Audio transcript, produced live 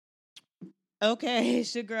Okay,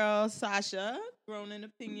 it's your girl Sasha, grown and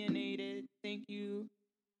opinionated. Thank you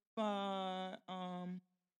for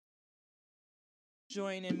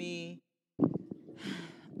joining me.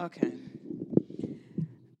 Okay.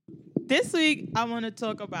 This week I want to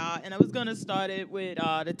talk about, and I was gonna start it with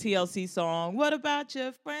the TLC song. What about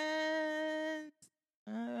your friends?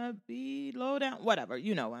 Be low down, whatever.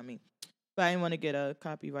 You know what I mean. But I didn't want to get a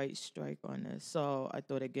copyright strike on this, so I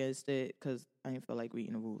thought against it because I didn't feel like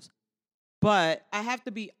reading the rules. But I have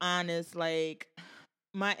to be honest, like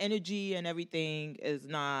my energy and everything is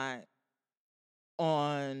not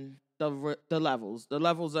on the levels. The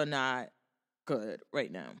levels are not good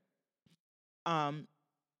right now. Um,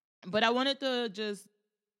 but I wanted to just,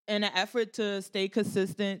 in an effort to stay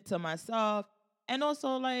consistent to myself, and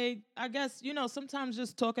also like I guess sometimes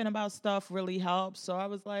just talking about stuff really helps. So I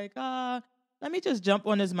was like, let me just jump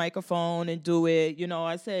on this microphone and do it.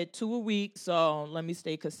 I said 2 a week, so let me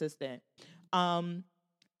stay consistent. And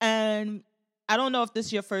I don't know if this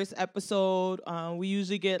is your first episode. We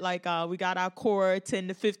usually get we got our core 10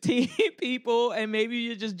 to 15 people, and maybe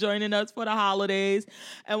you're just joining us for the holidays.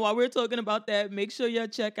 And while we're talking about that, make sure you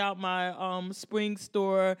check out my spring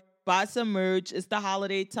store, buy some merch. It's the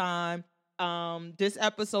holiday time. This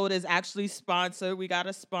episode is actually sponsored. We got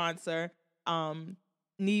a sponsor.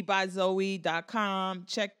 NeedByZoe.com.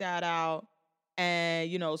 Check that out.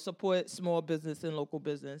 And, support small business and local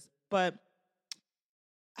business. But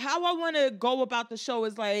how I want to go about the show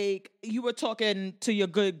is like you were talking to your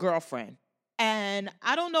good girlfriend. And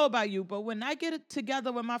I don't know about you, but when I get it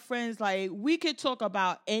together with my friends, like we could talk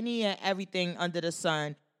about any and everything under the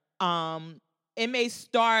sun. It may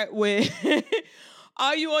start with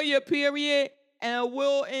are you on your period? And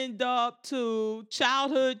we'll end up to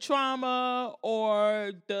childhood trauma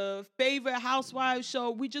or the favorite housewives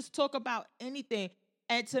show. We just talk about anything.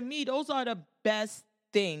 And to me, those are the best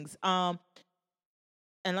things.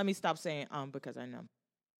 And let me stop saying because I know.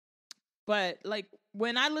 But like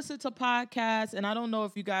when I listen to podcasts, and I don't know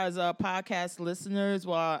if you guys are podcast listeners,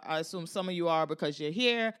 well, I assume some of you are because you're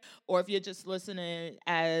here, or if you're just listening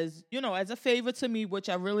as a favor to me, which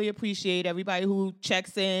I really appreciate. Everybody who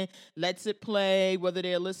checks in, lets it play, whether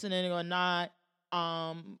they're listening or not.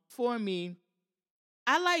 For me,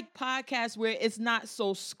 I like podcasts where it's not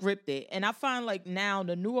so scripted, and I find like now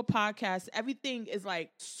the newer podcasts, everything is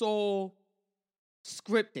like so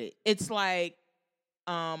scripted. It's like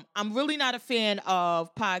I'm really not a fan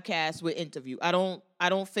of podcasts with interview. I don't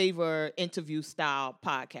favor interview style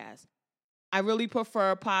podcasts. I really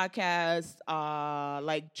prefer podcasts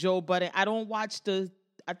like Joe Budden. I don't watch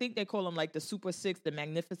I think they call them like the Super Six, the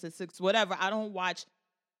Magnificent Six, whatever. I don't watch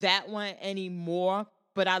that one anymore.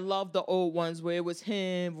 But I love the old ones where it was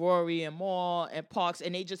him, Rory, and Maul and Parks,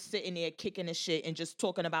 and they just sitting there kicking the shit and just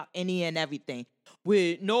talking about any and everything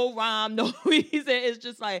with no rhyme, no reason. It's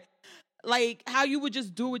just like how you would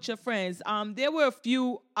just do with your friends. There were a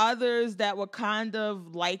few others that were kind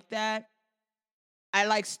of like that. I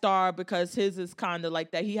like Star because his is kind of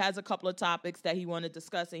like that. He has a couple of topics that he want to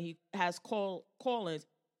discuss, and he has call-ins.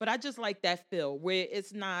 But I just like that feel where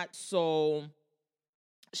it's not so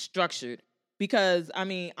structured. Because I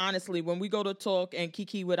mean, honestly, when we go to talk and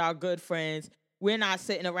kiki with our good friends, we're not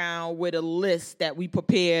sitting around with a list that we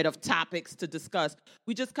prepared of topics to discuss.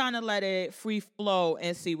 We just kind of let it free flow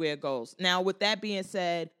and see where it goes. Now, with that being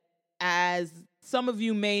said, as some of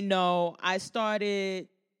you may know, I started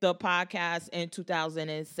the podcast in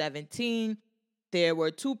 2017. There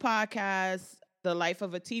were two podcasts, The Life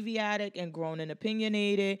of a TV Addict and Grown and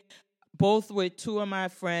Opinionated, both with two of my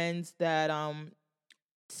friends that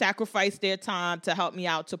sacrificed their time to help me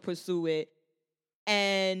out to pursue it.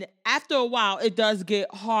 And after a while, it does get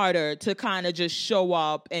harder to kind of just show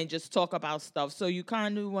up and just talk about stuff. So you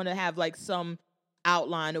kind of want to have like some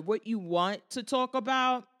outline of what you want to talk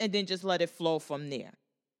about and then just let it flow from there.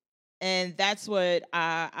 And that's what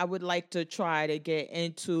I would like to try to get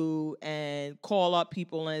into and call up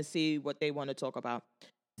people and see what they want to talk about.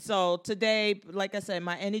 So today, like I said,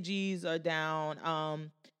 my energies are down.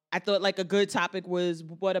 I thought like a good topic was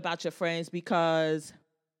what about your friends? Because,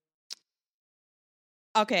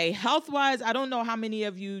 okay, health wise, I don't know how many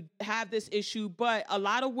of you have this issue, but a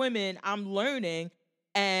lot of women I'm learning,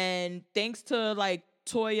 and thanks to like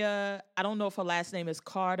Toya, I don't know if her last name is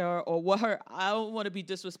Carter or what I don't want to be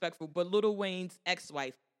disrespectful, but Lil Wayne's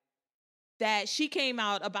ex-wife, that she came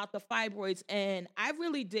out about the fibroids, and I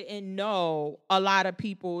really didn't know a lot of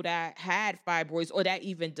people that had fibroids or that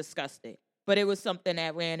even discussed it. But it was something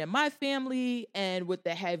that ran in my family, and with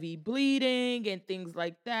the heavy bleeding and things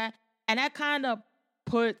like that. And that kind of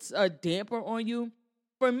puts a damper on you.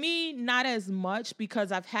 For me, not as much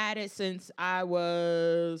because I've had it since I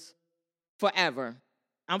was forever.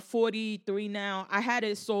 I'm 43 now. I had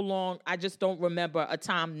it so long, I just don't remember a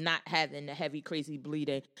time not having the heavy, crazy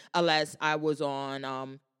bleeding unless I was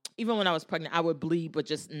on, even when I was pregnant, I would bleed, but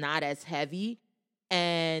just not as heavy.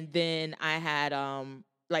 And then I had,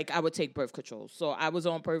 like, I would take birth control. So I was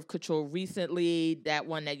on birth control recently, that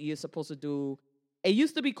one that you're supposed to do. It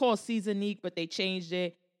used to be called Seasonique, but they changed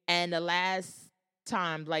it. And the last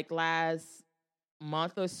time, like last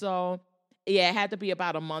month or so, yeah, it had to be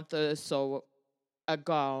about a month or so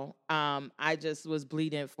ago, I just was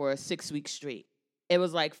bleeding for 6 weeks straight. It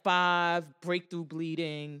was like 5 breakthrough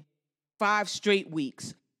bleeding, 5 straight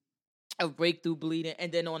weeks of breakthrough bleeding.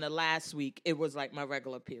 And then on the last week, it was like my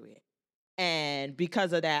regular period. And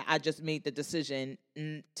because of that, I just made the decision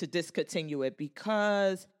to discontinue it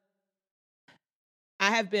because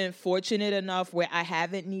I have been fortunate enough where I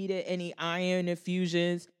haven't needed any iron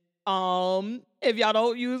infusions. If y'all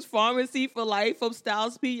don't use Pharmacy for Life from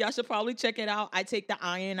Styles P, y'all should probably check it out. I take the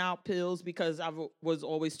iron out pills because I was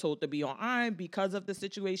always told to be on iron because of the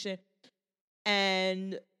situation.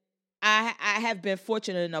 And I have been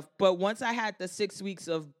fortunate enough. But once I had the 6 weeks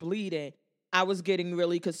of bleeding, I was getting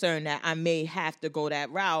really concerned that I may have to go that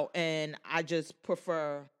route. And I just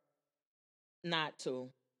prefer not to.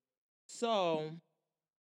 So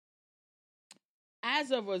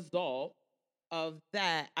as a result of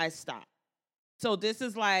that, I stopped. So this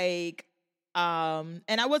is like, and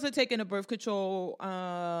I wasn't taking the birth control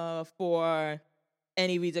for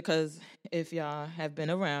any reason, because if y'all have been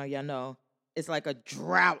around, y'all know it's like a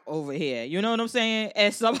drought over here. You know what I'm saying?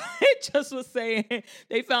 And somebody just was saying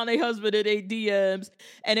they found their husband in their DMs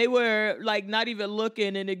and they were like not even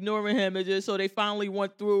looking and ignoring him. And just so they finally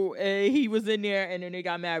went through and he was in there and then they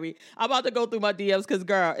got married. I'm about to go through my DMs because,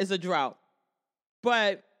 girl, it's a drought.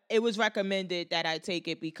 But it was recommended that I take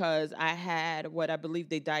it because I had what I believe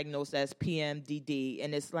they diagnosed as PMDD.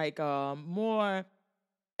 And it's like more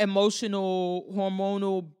emotional,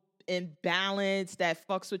 hormonal imbalance that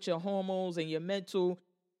fucks with your hormones and your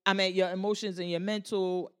your emotions and your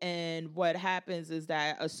mental. And what happens is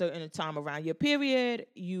that a certain time around your period,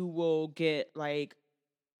 you will get like,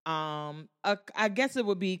 I guess it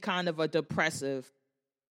would be kind of a depressive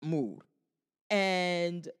mood.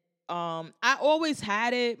 And I always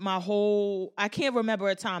had it I can't remember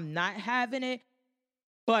a time not having it,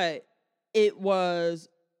 but it was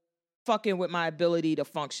fucking with my ability to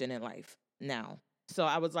function in life now. So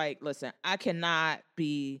I was like, listen, I cannot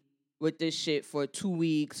be with this shit for 2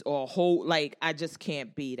 weeks or a whole, like, I just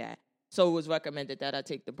can't be that. So it was recommended that I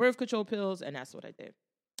take the birth control pills, and that's what I did.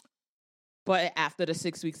 But after the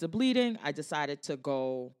 6 weeks of bleeding, I decided to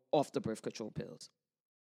go off the birth control pills.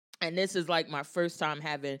 And this is like my first time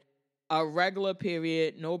having a regular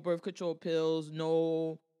period, no birth control pills,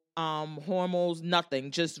 no hormones,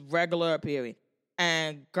 nothing, just regular period.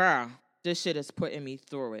 And girl, this shit is putting me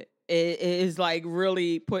through it. It is like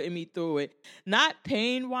really putting me through it. Not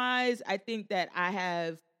pain wise. I think that I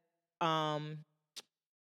have, I'm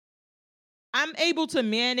able to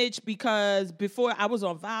manage because before I was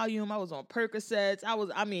on Valium, I was on Percocets.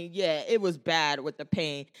 It was bad with the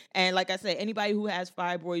pain. And like I said, anybody who has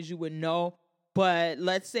fibroids, you would know. But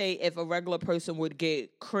let's say if a regular person would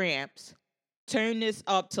get cramps, turn this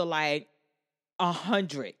up to like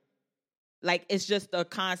 100. Like, it's just a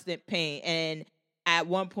constant pain. And at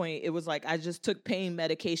one point, it was like I just took pain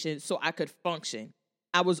medication so I could function.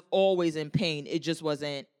 I was always in pain. It just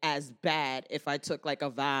wasn't as bad if I took like a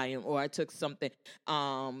Valium or I took something.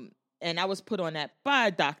 And I was put on that by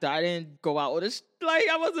a doctor. I didn't go out with like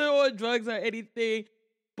I wasn't on drugs or anything.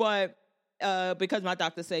 But because my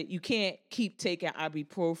doctor said you can't keep taking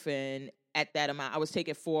ibuprofen at that amount. I was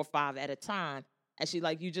taking 4 or 5 at a time. And she's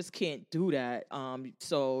like, you just can't do that.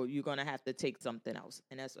 So you're going to have to take something else.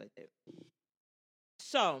 And that's what I did.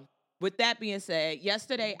 So with that being said,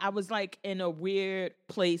 yesterday I was like in a weird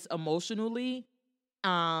place emotionally.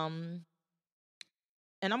 And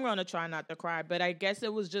I'm going to try not to cry, but I guess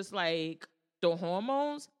it was just like the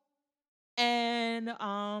hormones. And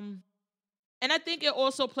I think it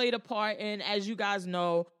also played a part in, as you guys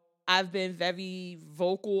know, I've been very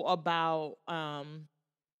vocal about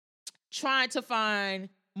trying to find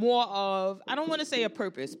more of, I don't want to say a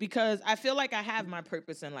purpose, because I feel like I have my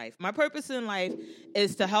purpose in life. My purpose in life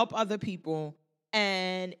is to help other people,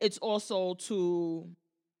 and it's also to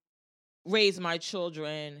raise my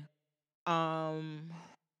children. Well,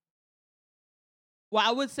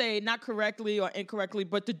 I would say not correctly or incorrectly,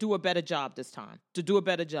 but to do a better job this time, to do a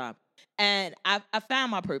better job. And I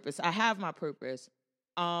found my purpose. I have my purpose.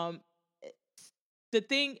 The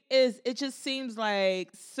thing is, it just seems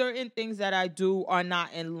like certain things that I do are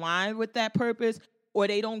not in line with that purpose, or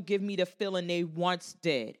they don't give me the feeling they once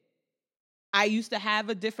did. I used to have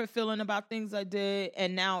a different feeling about things I did,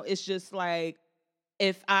 and now it's just like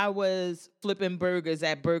if I was flipping burgers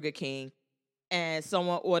at Burger King and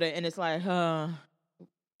someone ordered and it's like,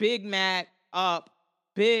 Big Mac up,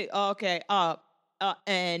 big okay up,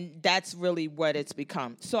 and that's really what it's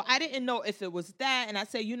become. So I didn't know if it was that, and I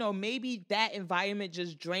say, maybe that environment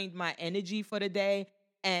just drained my energy for the day,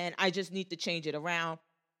 and I just need to change it around.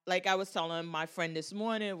 Like I was telling my friend this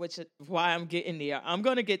morning, which is why I'm getting there. I'm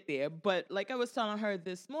gonna get there, but like I was telling her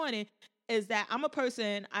this morning, is that I'm a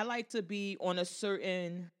person, I like to be on a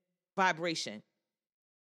certain vibration.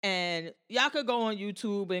 And y'all could go on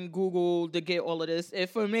YouTube and Google to get all of this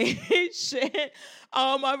information.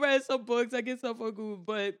 I read some books, I get stuff on Google,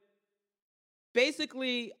 but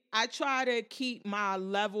basically I try to keep my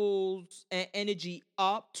levels and energy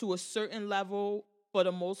up to a certain level for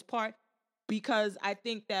the most part, because I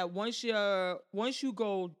think that once you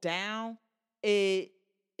go down, it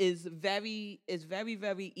is very,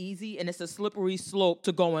 very easy, and it's a slippery slope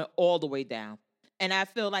to going all the way down. And I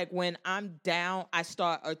feel like when I'm down, I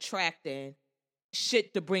start attracting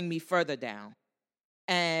shit to bring me further down.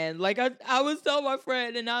 And like I was telling my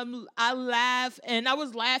friend, and I laugh, and I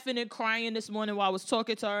was laughing and crying this morning while I was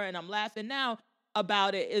talking to her, and I'm laughing now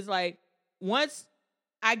about it. It's like once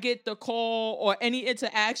I get the call or any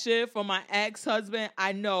interaction from my ex-husband,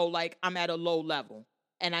 I know like I'm at a low level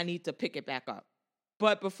and I need to pick it back up.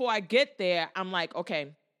 But before I get there, I'm like,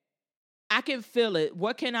 okay, I can feel it.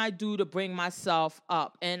 What can I do to bring myself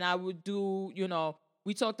up? And I would do,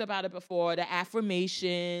 we talked about it before, the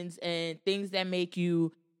affirmations and things that make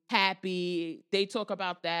you happy. They talk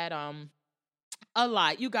about that a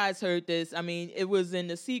lot. You guys heard this. I mean, it was in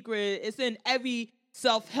The Secret. It's in every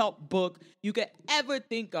self-help book you could ever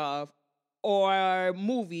think of or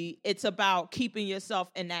movie. It's about keeping yourself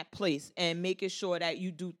in that place and making sure that you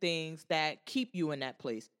do things that keep you in that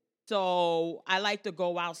place. So I like to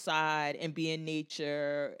go outside and be in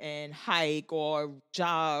nature and hike or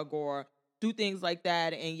jog or do things like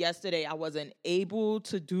that. And yesterday I wasn't able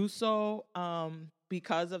to do so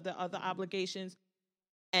because of the other obligations,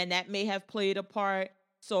 and that may have played a part.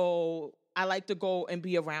 So I like to go and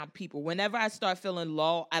be around people. Whenever I start feeling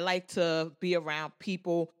low, I like to be around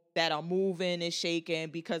people that are moving and shaking,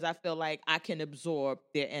 because I feel like I can absorb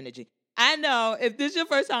their energy. I know if this is your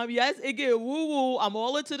first time, yes, it get woo woo. I'm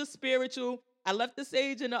all into the spiritual. I left the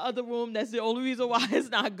sage in the other room. That's the only reason why it's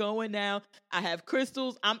not going now. I have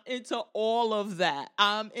crystals. I'm into all of that.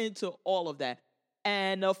 I'm into all of that.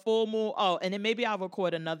 And a full moon. Oh, and then maybe I'll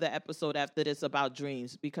record another episode after this about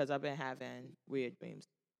dreams, because I've been having weird dreams.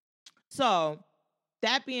 So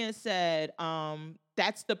that being said,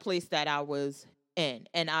 that's the place that I was in,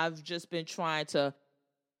 and I've just been trying to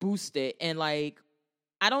boost it. And like,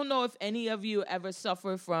 I don't know if any of you ever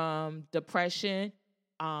suffer from depression,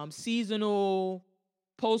 seasonal,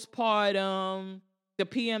 postpartum, the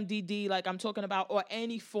PMDD, like I'm talking about, or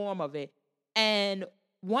any form of it. And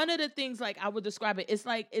one of the things, like I would describe it, it's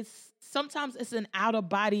like sometimes it's an out of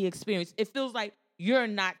body experience. It feels like you're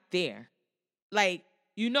not there. Like,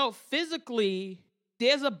 physically,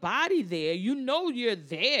 there's a body there. You're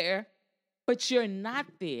there, but you're not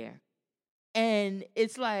there. And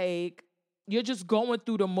it's like you're just going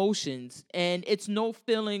through the motions, and it's no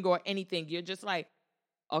feeling or anything. You're just like,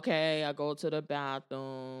 okay, I go to the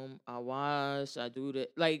bathroom, I wash, I do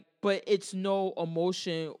that. Like, but it's no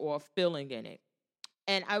emotion or feeling in it.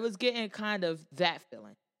 And I was getting kind of that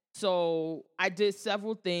feeling. So I did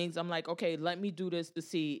several things. I'm like, okay, let me do this to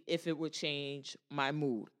see if it would change my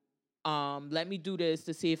mood. Let me do this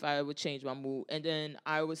to see if I would change my mood. And then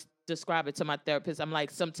I was describing to my therapist, I'm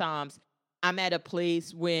like, sometimes I'm at a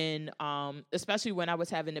place when, especially when I was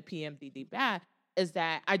having the PMDD bad, is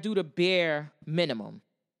that I do the bare minimum.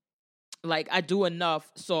 Like I do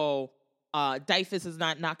enough so DIFUS is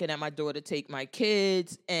not knocking at my door to take my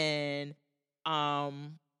kids, and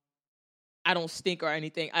I don't stink or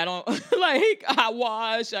anything. I don't like, I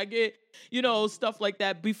wash, I get, stuff like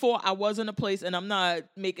that. Before I was in a place, and I'm not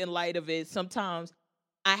making light of it. Sometimes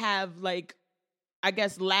I have like, I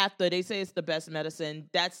guess laughter. They say it's the best medicine.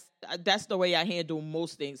 That's the way I handle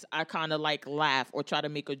most things. I kind of like laugh or try to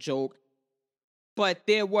make a joke. But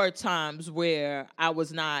there were times where I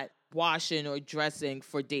was not washing or dressing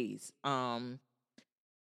for days. And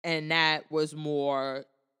that was more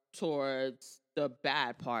towards the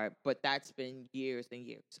bad part, but that's been years and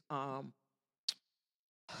years.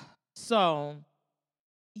 So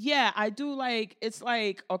yeah, I do like, it's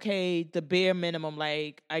like, okay, the bare minimum.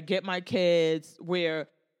 Like I get my kids where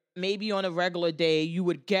maybe on a regular day you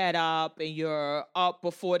would get up and you're up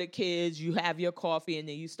before the kids, you have your coffee, and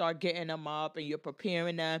then you start getting them up and you're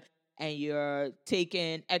preparing them. and you're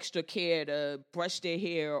taking extra care to brush their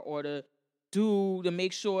hair or to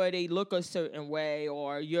make sure they look a certain way,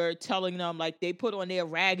 or you're telling them like they put on their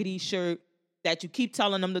raggedy shirt that you keep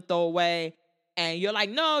telling them to throw away, and you're like,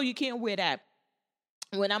 no, you can't wear that.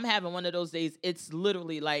 When I'm having one of those days, it's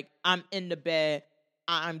literally like I'm in the bed,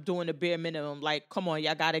 I'm doing the bare minimum, like, come on,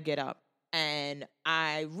 y'all gotta get up. And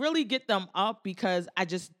I really get them up because I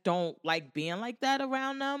just don't like being like that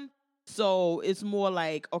around them. So it's more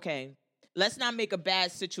like, okay, let's not make a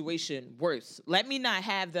bad situation worse. Let me not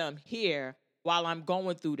have them here while I'm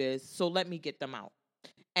going through this. So let me get them out.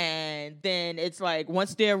 And then it's like,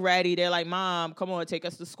 once they're ready, they're like, Mom, come on, take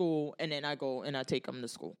us to school. And then I go and I take them to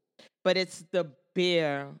school. But it's the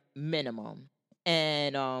bare minimum.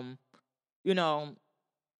 And, you know,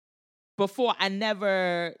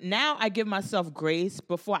 now I give myself grace.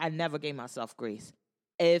 Before I never gave myself grace.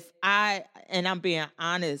 And I'm being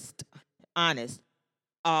honest,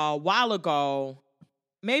 a while ago,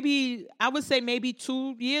 I would say maybe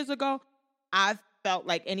 2 years ago, I felt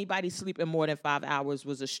like anybody sleeping more than 5 hours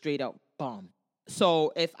was a straight up bum.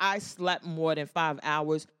 So if I slept more than 5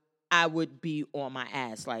 hours, I would be on my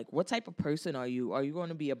ass. Like, what type of person are you? Are you going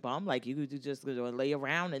to be a bum? Like, you could just lay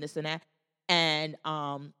around and this and that. And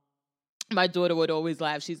my daughter would always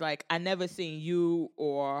laugh. She's like, I never seen you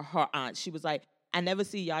or her aunt. She was like, I never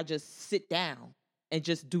see y'all just sit down and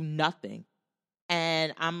just do nothing.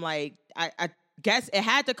 And I'm like, I guess it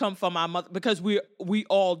had to come from my mother, because we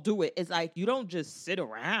all do it. It's like, you don't just sit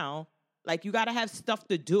around. Like, you got to have stuff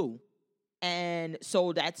to do. And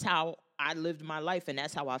so that's how I lived my life, and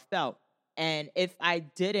that's how I felt. And if I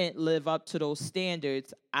didn't live up to those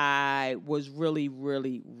standards, I was really,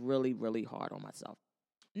 really, really, really hard on myself.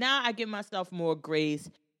 Now I give myself more grace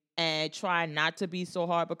and try not to be so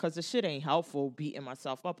hard, because the shit ain't helpful beating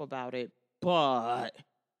myself up about it. But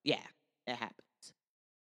yeah, it happens.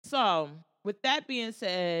 So with that being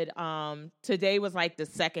said, today was like the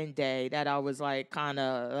second day that I was like kind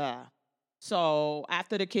of, so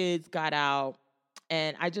after the kids got out,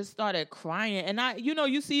 and I just started crying. And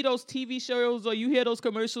you see those TV shows or you hear those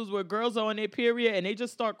commercials where girls are on their period and they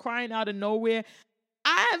just start crying out of nowhere.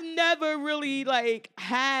 I have never really like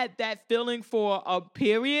had that feeling for a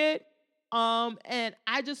period. And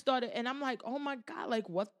I just started, and I'm like, oh my God, like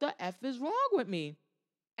what the F is wrong with me?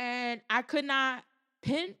 And I could not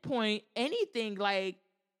pinpoint anything. Like,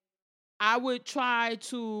 I would try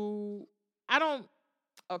to,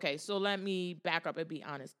 okay, so let me back up and be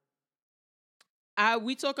honest.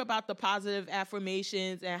 We talk about the positive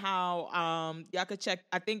affirmations and how y'all could check,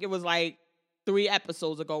 I think it was like 3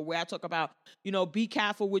 episodes ago, where I talk about, be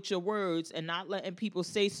careful with your words and not letting people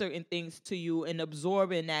say certain things to you and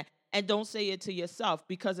absorbing that, and don't say it to yourself,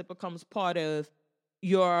 because it becomes part of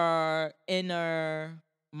your inner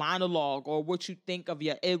monologue, or what you think of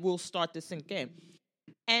it will start to sink in.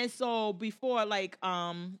 And so before, like,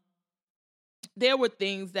 there were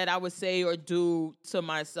things that I would say or do to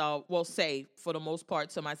myself, say for the most part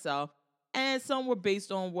to myself, and some were based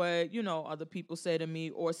on what, other people say to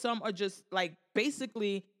me, or some are just like,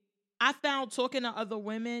 basically, I found talking to other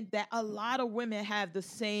women that a lot of women have the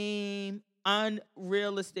same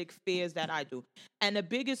unrealistic fears that I do. And the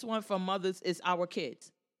biggest one for mothers is our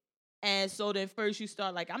kids. And so then first you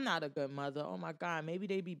start like, I'm not a good mother. Oh my God, maybe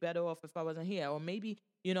they'd be better off if I wasn't here. Or maybe,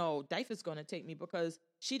 Difa's going to take me because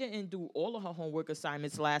she didn't do all of her homework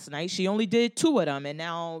assignments last night. She only did 2 of them. And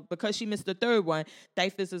now because she missed the 3rd one,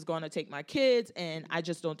 Difus is going to take my kids, and I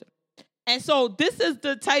just don't. And so this is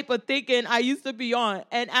the type of thinking I used to be on.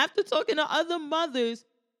 And after talking to other mothers,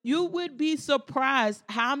 you would be surprised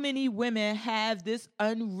how many women have this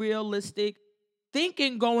unrealistic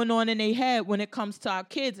thinking going on in their head when it comes to our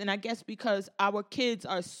kids. And I guess because our kids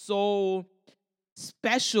are so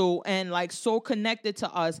special and like so connected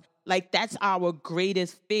to us, like that's our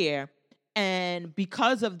greatest fear. And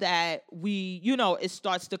because of that, we, it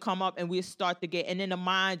starts to come up and we start to get, and then the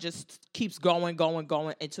mind just keeps going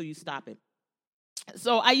until you stop it.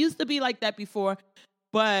 So I used to be like that before,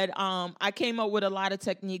 but I came up with a lot of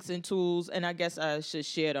techniques and tools, and I guess I should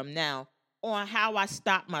share them now, on how I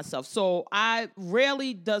stop myself. So I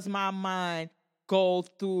rarely does my mind go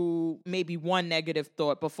through maybe one negative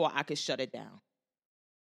thought before I could shut it down.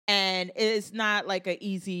 And it's not like an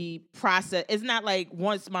easy process. It's not like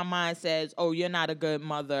once my mind says, oh, you're not a good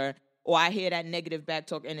mother, or I hear that negative back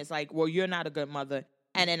talk and it's like, well, you're not a good mother.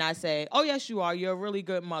 And then I say, oh, yes, you are. You're a really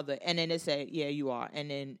good mother. And then they say, yeah, you are.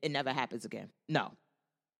 And then it never happens again. No.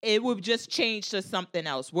 It would just change to something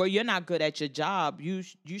else. Well, you're not good at your job. You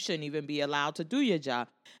shouldn't even be allowed to do your job.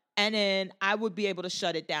 And then I would be able to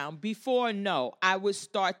shut it down. Before, no, I would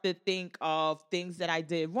start to think of things that I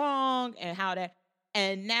did wrong and how that.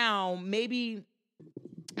 And now maybe,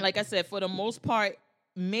 like I said, for the most part,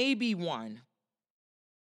 maybe one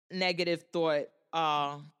negative thought,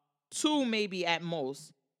 two maybe at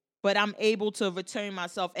most, but I'm able to return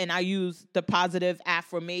myself, and I use the positive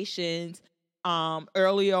affirmations.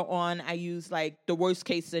 Earlier on, I used like the worst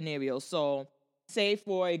case scenario. So say,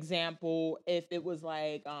 for example, if it was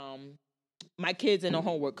like, my kids in the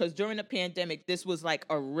homework, because during the pandemic, this was like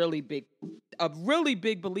a really big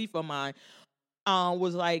belief of mine.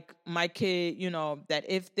 Was like my kid, that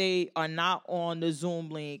if they are not on the Zoom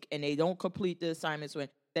link and they don't complete the assignments,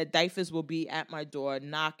 that DIFAS will be at my door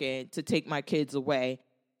knocking to take my kids away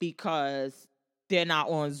because they're not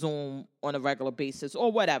on Zoom on a regular basis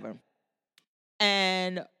or whatever.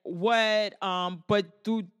 And but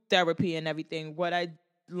through therapy and everything,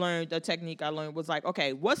 the technique I learned was like,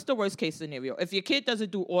 okay, what's the worst case scenario? If your kid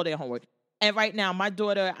doesn't do all their homework, and right now my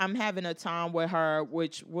daughter, I'm having a time with her,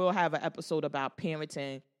 which we'll have an episode about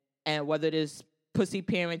parenting and whether this pussy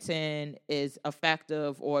parenting is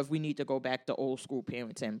effective or if we need to go back to old school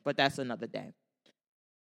parenting, but that's another day.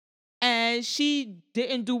 And she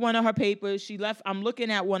didn't do one of her papers. She left. I'm looking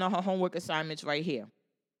at one of her homework assignments right here.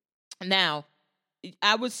 Now,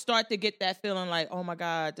 I would start to get that feeling like, oh my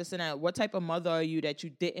God, this and that. What type of mother are you that you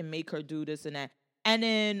didn't make her do this and that? And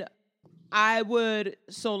then now,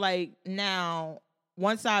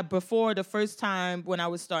 before the first time when I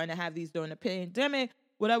was starting to have these during the pandemic,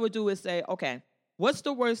 what I would do is say, okay, what's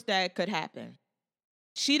the worst that could happen?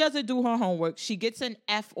 She doesn't do her homework. She gets an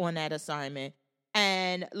F on that assignment.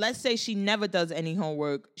 And let's say she never does any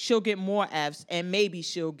homework. She'll get more Fs and maybe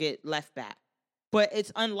she'll get left back. But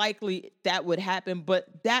it's unlikely that would happen.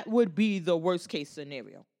 But that would be the worst case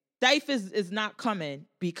scenario. DIFAS is not coming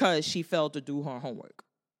because she failed to do her homework.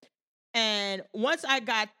 And once I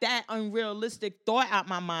got that unrealistic thought out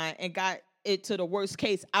my mind and got it to the worst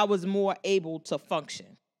case, I was more able to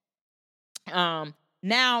function.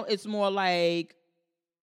 Now it's more like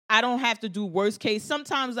I don't have to do worst case.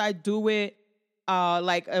 Sometimes I do it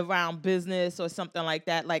like around business or something like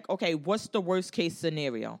that. Like, okay, what's the worst case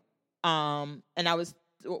scenario? And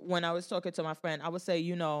when I was talking to my friend, I would say,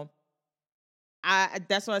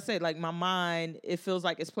 that's what I say, like my mind, it feels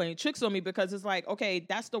like it's playing tricks on me because it's like, okay,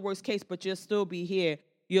 that's the worst case, but you'll still be here.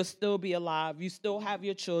 You'll still be alive. You still have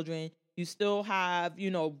your children. You still have,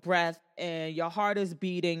 breath and your heart is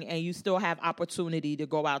beating and you still have opportunity to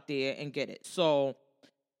go out there and get it. So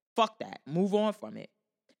fuck that. Move on from it.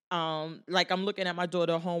 Like I'm looking at my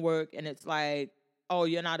daughter homework and it's like, oh,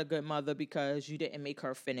 you're not a good mother because you didn't make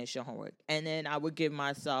her finish your homework. And then I would give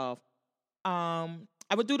myself,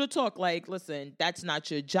 I would do the talk like, listen, that's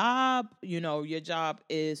not your job. Your job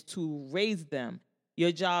is to raise them.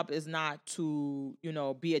 Your job is not to,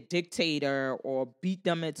 be a dictator or beat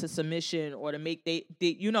them into submission or to make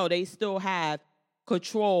they still have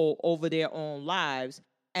control over their own lives.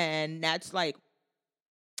 And that's like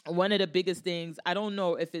one of the biggest things. I don't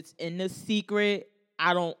know if it's in The Secret.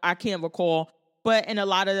 I can't recall. But in a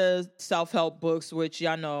lot of the self-help books, which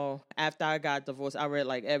y'all know, after I got divorced, I read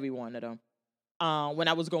like every one of them. When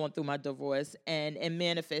I was going through my divorce and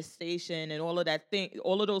manifestation and all of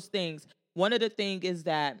those things, one of the things is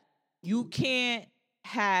that you can't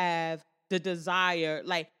have the desire,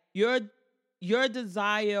 like your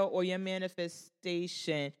desire or your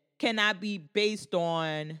manifestation cannot be based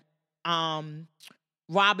on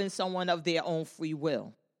robbing someone of their own free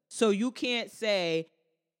will. So you can't say,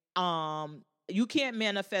 you can't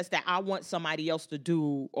manifest that I want somebody else to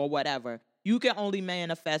do or whatever. You can only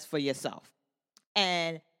manifest for yourself.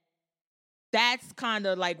 And that's kind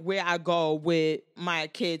of like where I go with my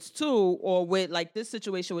kids too, or with like this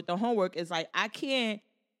situation with the homework is like, I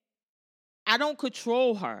don't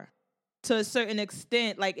control her to a certain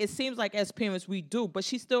extent. Like it seems like as parents we do, but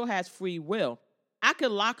she still has free will. I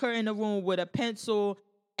could lock her in a room with a pencil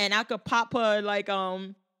and I could pop her like,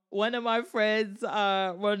 one of my friends,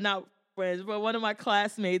 well, not friends, but one of my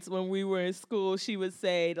classmates when we were in school, she would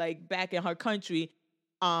say like back in her country,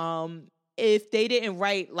 if they didn't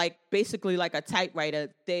write like basically like a typewriter,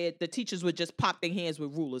 the teachers would just pop their hands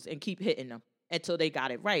with rulers and keep hitting them until they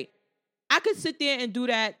got it right. I could sit there and do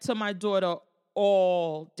that to my daughter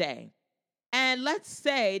all day. And let's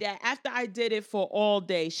say that after I did it for all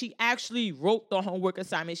day, she actually wrote the homework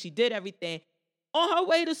assignment. She did everything. On her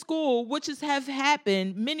way to school, which have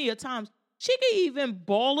happened many a times, she could even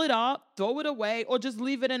ball it up, throw it away, or just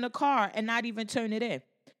leave it in the car and not even turn it in.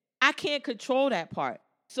 I can't control that part.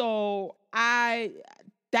 So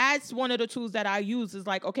that's one of the tools that I use is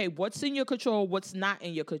like, okay, what's in your control, what's not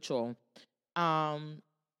in your control.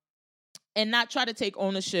 And not try to take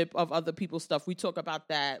ownership of other people's stuff. We talk about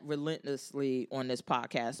that relentlessly on this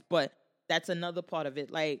podcast, but that's another part of it.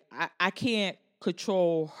 Like, I can't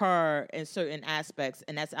control her in certain aspects,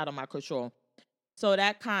 and that's out of my control. So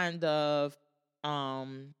that kind of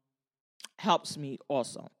helps me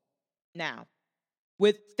also. Now,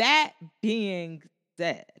 with that being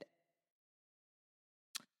said,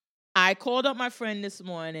 I called up my friend this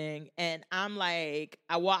morning and I'm like,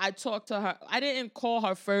 I talked to her. I didn't call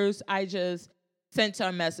her first. I just sent her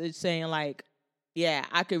a message saying, like, yeah,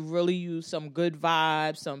 I could really use some good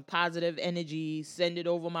vibes, some positive energy, send it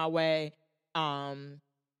over my way. And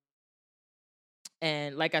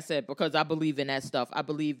like I said, because I believe in that stuff, I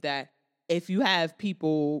believe that if you have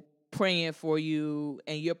people praying for you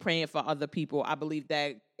and you're praying for other people, I believe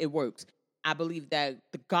that it works. I believe that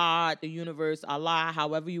the God, the universe, Allah,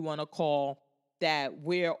 however you want to call, that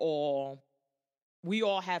we all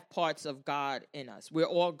have parts of God in us. We're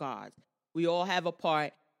all gods. We all have a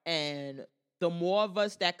part. And the more of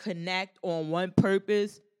us that connect on one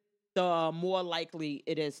purpose, the more likely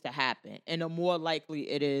it is to happen. And the more likely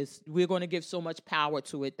it is, we're going to give so much power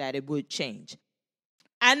to it that it would change.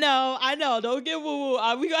 I know. Don't get woo-woo.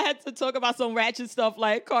 We're going to have to talk about some ratchet stuff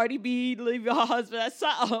like Cardi B, leave your husband. That's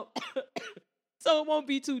something. So it won't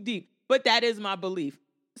be too deep. But that is my belief.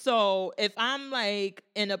 So if I'm like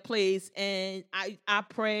in a place and I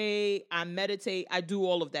pray, I meditate, I do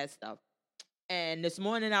all of that stuff. And this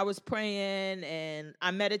morning I was praying and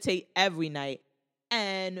I meditate every night.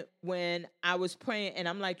 And when I was praying and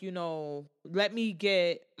I'm like, let me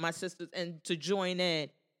get my sisters and to join in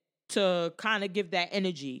to kind of give that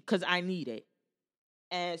energy because I need it.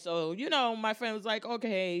 And so, my friend was like,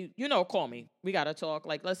 okay, call me. We got to talk.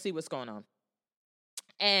 Like, let's see what's going on.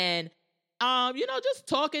 And, just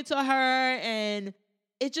talking to her and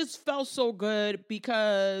it just felt so good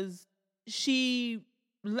because she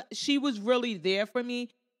was really there for me.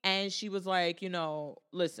 And she was like,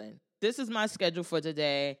 listen, this is my schedule for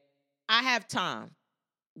today. I have time.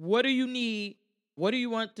 What do you need? What do you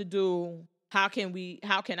want to do? How can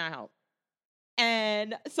I help?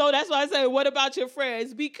 And so that's why I say, what about your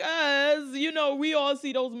friends? Because, we all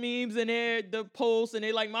see those memes and the posts and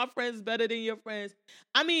they're like, my friend's better than your friends.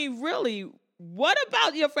 I mean, really, what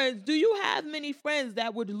about your friends? Do you have many friends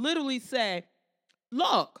that would literally say,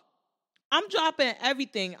 look, I'm dropping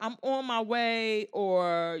everything. I'm on my way,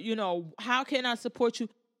 or, how can I support you?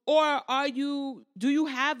 Or do you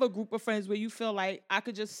have a group of friends where you feel like I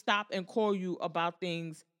could just stop and call you about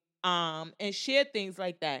things, and share things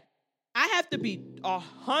like that? I have to be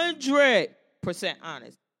 100%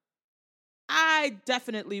 honest. I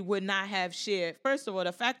definitely would not have shared. First of all,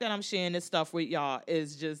 the fact that I'm sharing this stuff with y'all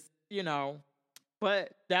is just,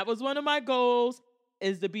 but that was one of my goals,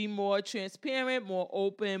 is to be more transparent, more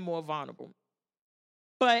open, more vulnerable.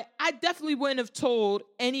 But I definitely wouldn't have told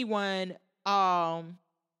anyone, I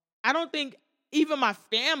don't think even my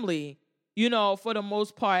family, for the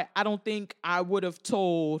most part, I don't think I would have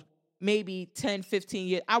told maybe 10, 15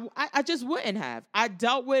 years. I just wouldn't have. I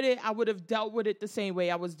dealt with it. I would have dealt with it the same way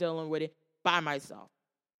I was dealing with it by myself.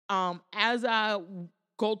 As I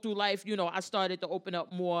go through life, I started to open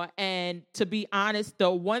up more. And to be honest, the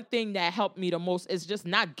one thing that helped me the most is just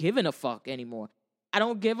not giving a fuck anymore. I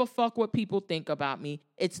don't give a fuck what people think about me.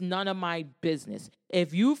 It's none of my business.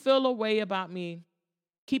 If you feel a way about me,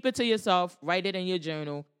 keep it to yourself. Write it in your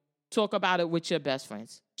journal. Talk about it with your best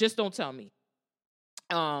friends. Just don't tell me.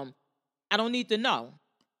 I don't need to know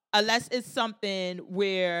unless it's something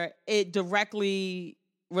where it directly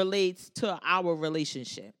relates to our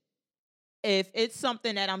relationship. If it's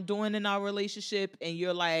something that I'm doing in our relationship and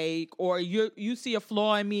you're like, or you see a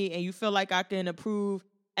flaw in me and you feel like I can improve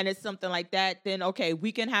and it's something like that, then okay,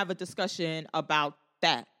 we can have a discussion about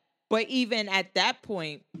that. But even at that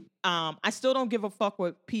point, I still don't give a fuck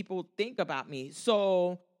what people think about me.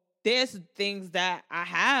 So there's things that I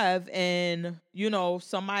have and,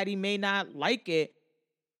 somebody may not like it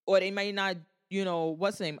or they may not,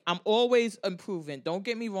 what's the name? I'm always improving. Don't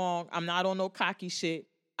get me wrong. I'm not on no cocky shit.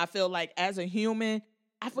 I feel like as a human,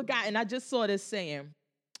 I forgot, and I just saw this saying,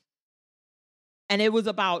 and it was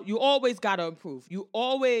about, you always got to improve. You're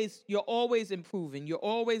always improving. You're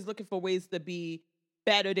always looking for ways to be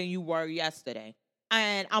better than you were yesterday.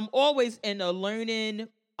 And I'm always in a learning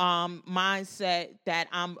mindset that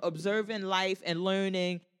I'm observing life and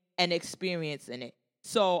learning and experiencing it.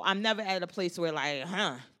 So I'm never at a place where like,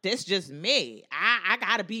 this just me. I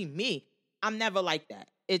gotta be me. I'm never like that.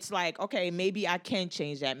 It's like, okay, maybe I can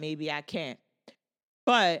change that. Maybe I can't.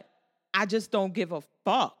 But I just don't give a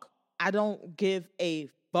fuck. I don't give a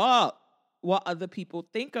fuck what other people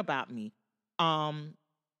think about me. And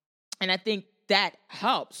I think that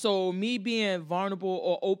helps. So me being vulnerable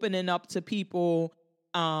or opening up to people,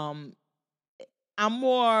 I'm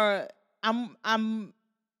more I'm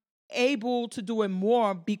able to do it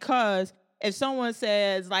more because if someone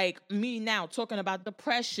says like me now talking about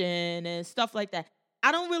depression and stuff like that,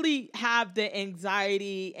 I don't really have the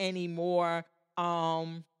anxiety anymore.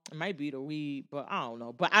 It might be the weed, but I don't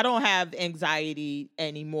know. But I don't have anxiety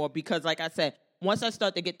anymore because, like I said, once I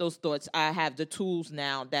start to get those thoughts, I have the tools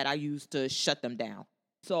now that I use to shut them down.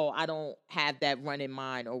 So I don't have that running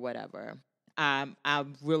mind or whatever. I'm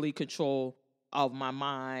really control of my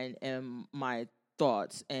mind and my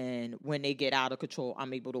thoughts, and when they get out of control,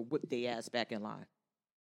 I'm able to whip their ass back in line.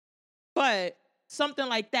 But something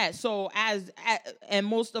like that. So and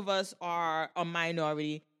most of us are a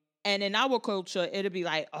minority, and in our culture, it'll be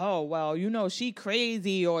like, oh well, she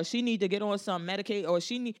crazy, or she need to get on some medication, or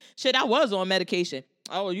she need shit. I was on medication.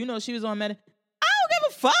 Oh, she was on I don't give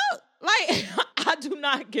a fuck. Like I do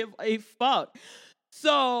not give a fuck.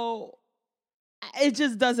 So it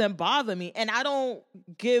just doesn't bother me, and I don't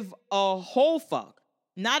give a whole fuck,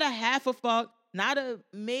 not a half a fuck, not a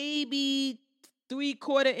maybe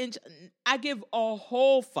 3/4 inch. I give a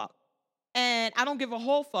whole fuck, and I don't give a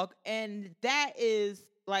whole fuck, and that is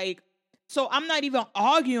like, so I'm not even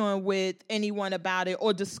arguing with anyone about it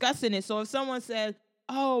or discussing it. So if someone says,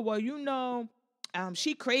 oh well,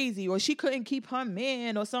 she crazy, or she couldn't keep her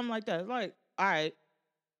man, or something like that, it's like, all right,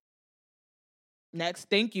 next,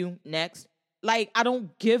 thank you, next. Like, I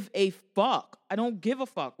don't give a fuck. I don't give a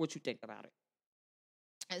fuck what you think about it.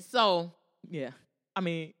 And so, yeah. I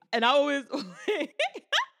mean, and I always, when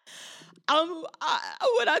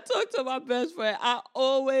I talk to my best friend, I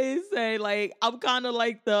always say, like, I'm kind of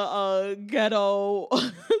like the ghetto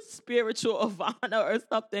spiritual Ivana or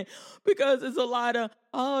something, because it's a lot of,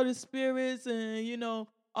 the spirits and,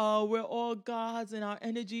 we're all gods and our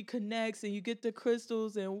energy connects, and you get the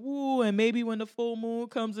crystals and woo, and maybe when the full moon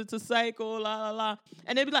comes into cycle, la la la.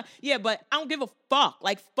 And they'd be like, yeah, but I don't give a fuck.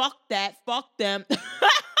 Like, fuck that, fuck them.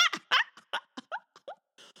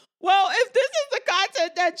 Well, if this is the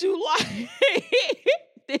content that you like,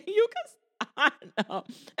 then you can sign up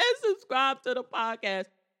and subscribe to the podcast.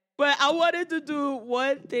 But I wanted to do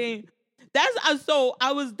one thing. That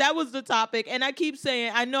was the topic, and I keep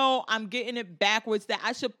saying, I know I'm getting it backwards, that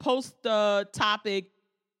I should post the topic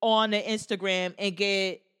on the Instagram and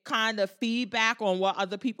get kind of feedback on what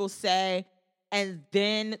other people say and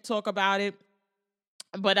then talk about it.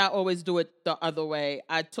 But I always do it the other way.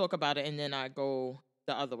 I talk about it and then I go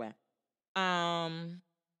the other way.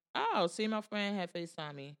 See, my friend had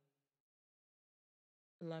FaceTime me.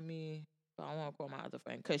 I want to call my other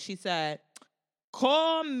friend, because she said,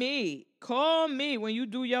 call me when you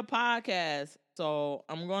do your podcast. So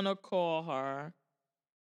I'm going to call her,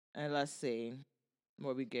 and let's see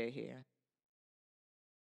what we get here.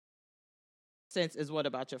 Since it's What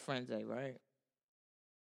About Your Friends Day, right?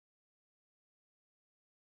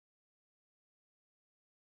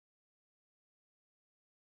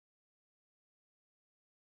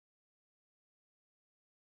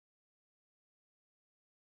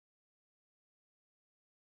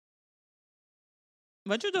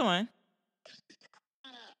 What you doing?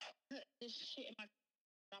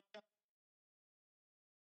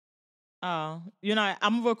 Oh,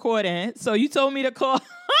 I'm recording. So you told me to call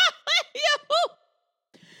you.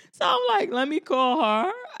 So I'm like, let me call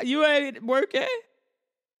her. You ain't working?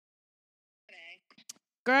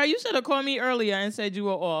 Girl, you should have called me earlier and said you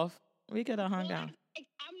were off. We could have hung out.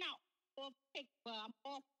 I'm not off, but I'm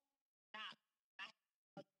off.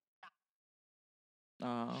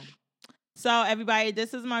 Oh. So everybody,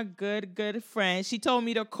 this is my good friend. She told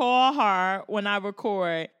me to call her when I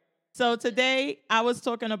record. So today I was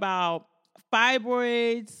talking about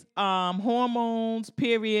fibroids, hormones,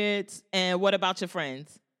 periods, and what about your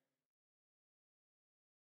friends?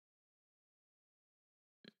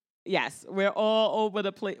 Yes, we're all over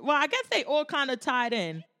the place. Well, I guess they all kind of tied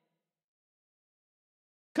in.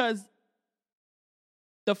 Because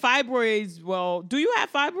the fibroids, well, do you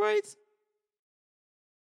have fibroids?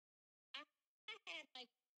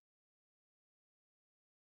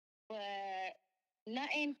 But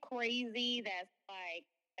nothing crazy that's like.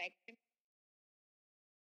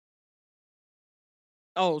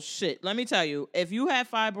 Oh shit! Let me tell you, if you had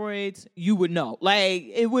fibroids, you would know. Like,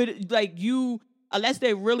 it would, like, you, unless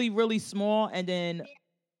they're really really small, and then.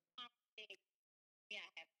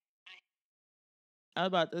 I was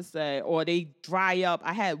about to say, or they dry up.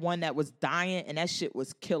 I had one that was dying, and that shit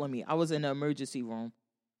was killing me. I was in the emergency room.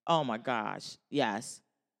 Oh my gosh, yes.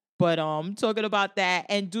 But talking about that,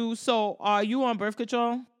 and so are you on birth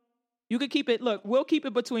control? You can keep it. Look, we'll keep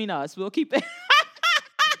it between us. We'll keep it.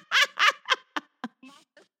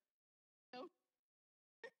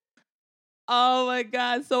 Oh my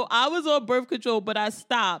God. So I was on birth control, but I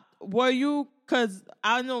stopped. Were you? Because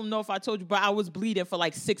I don't know if I told you, but I was bleeding for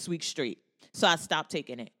like 6 weeks straight. So I stopped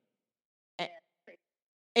taking it. Eh,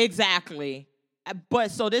 Exactly.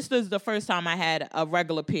 But so this is the first time I had a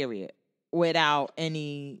regular period without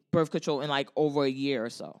any birth control in like over a year or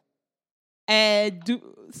so. And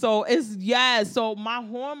so it's yeah, so my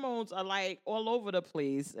hormones are like all over the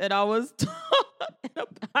place. And I was talking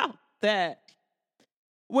about that.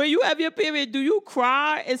 When you have your period, do you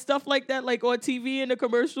cry and stuff like that, like on TV in the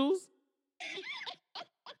commercials?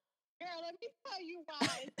 Girl, let me tell you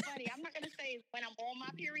why it's funny. I'm not gonna say when I'm on my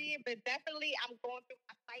period, but definitely I'm going through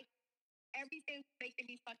my cycle. Everything's making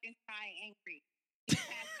me fucking cry and angry these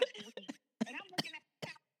past couple weeks. And I'm looking at the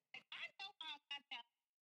time, like, I know I'm not that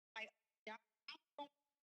like yeah, I'm going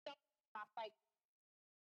through my cycle.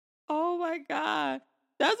 Oh my God.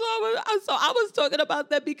 That's what so I was talking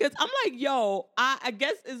about that because I'm like, yo, I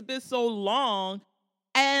guess it's been so long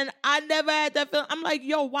and I never had that feeling. I'm like,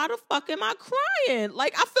 yo, why the fuck am I crying?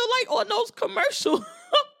 Like, I feel like on those commercials.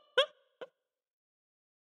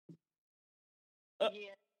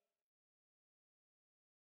 Yeah.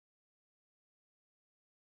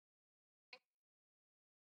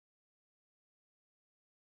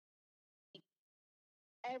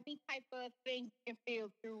 Every type of thing you can feel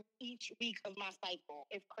through each week of my cycle.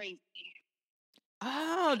 It's crazy.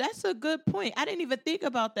 Oh, that's a good point. I didn't even think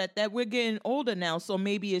about that. That we're getting older now, so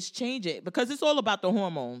maybe it's changing because it's all about the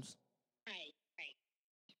hormones. Right, right.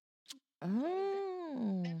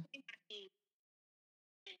 Oh, Definitely my age.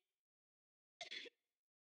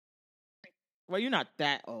 well, you're not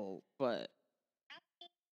that old, but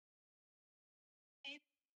And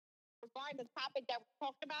regarding the topic that we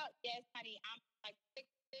talked about, yes, honey, I'm like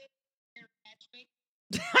 6'6", geriatric.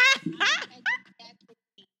 I'm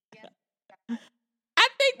geriatric. Yes. I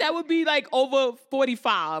think that would be like over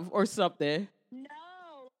 45 or something.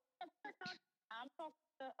 No, I'm talking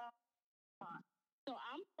to so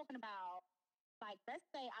I'm talking about like let's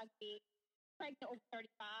say I get pregnant over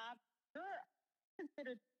 35. You're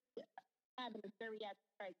considered having a geriatric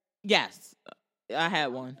pregnancy. Yes, I had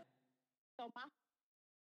one. So my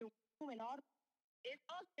and all it's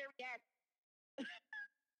all geriatric.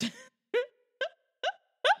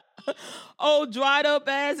 Oh, dried up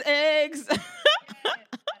ass eggs. Yes.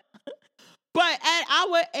 But at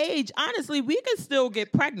our age, honestly, we could still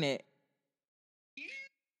get pregnant.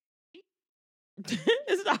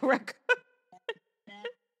 It's not record.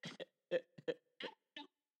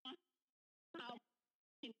 How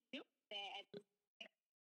can do that?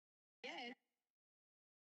 Yes.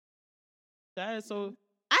 That is so.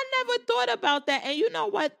 I never thought about that, and you know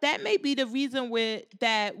what? That may be the reason with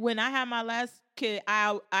that when I had my last kid,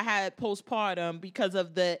 I had postpartum because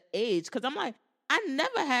of the age. Because I'm like, I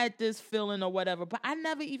never had this feeling or whatever, but I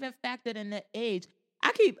never even factored in the age.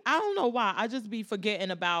 I don't know why. I just be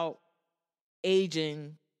forgetting about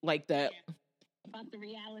aging like that. Yeah. About the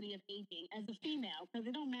reality of aging as a female, because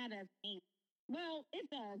it don't matter as age. Well, it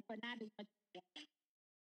does, but not as much.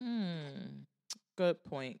 Hmm. Good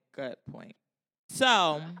point. Good point.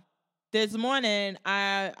 So this morning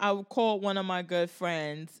I called one of my good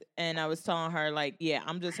friends and I was telling her like, yeah,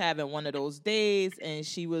 I'm just having one of those days, and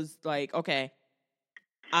she was like, okay,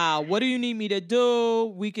 what do you need me to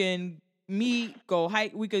do? We can meet, go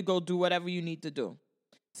hike, we could go do whatever you need to do.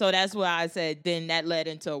 So that's why I said then that led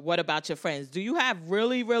into what about your friends? Do you have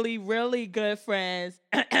really, really, really good friends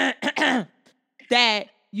that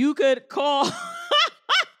you could call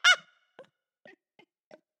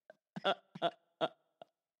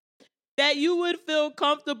that you would feel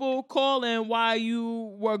comfortable calling while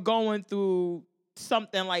you were going through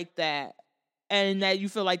something like that, and that you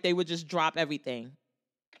feel like they would just drop everything?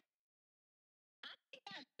 I think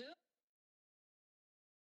I do.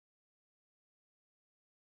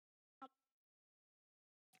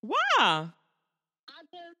 Why? I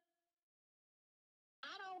just,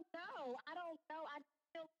 I don't know. I don't know. I just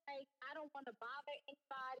feel like I don't want to bother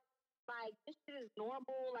anybody. Like this shit is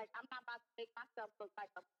normal. Like I'm not about to make myself look like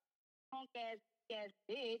a punk ass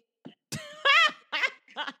bitch. I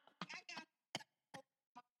got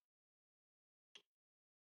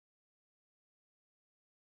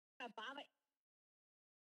to bother.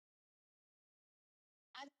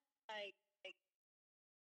 I like that.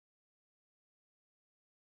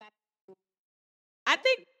 I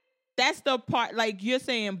think that's the part, like you're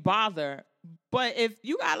saying bother, but if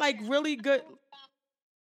you got like really good,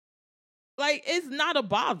 like it's not a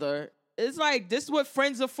bother. It's like this is what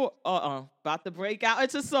friends are for. About to break out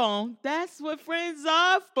into song. That's what friends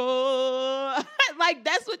are for. Like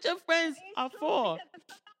that's what your friends It's are true for. because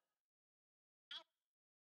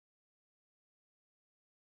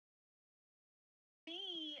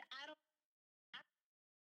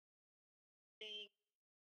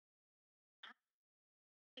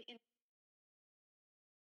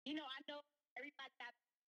I know everybody got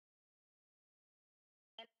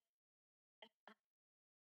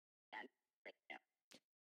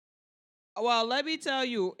Well, let me tell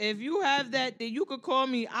you, if you have that, then you could call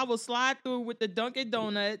me. I will slide through with the Dunkin'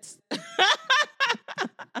 Donuts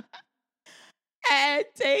and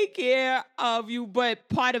take care of you. But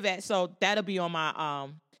part of that, so that'll be on my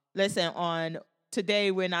listen, on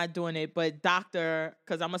today we're not doing it, but doctor,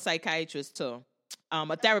 because I'm a psychiatrist too. A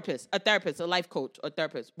life coach, a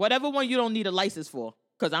therapist. Whatever one you don't need a license for.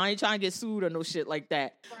 Cause I ain't trying to get sued or no shit like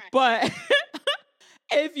that. right. But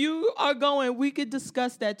if you are going, we could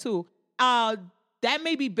discuss that too. Uh that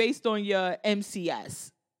may be based on your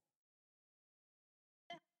MCS,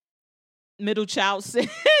 middle child syndrome.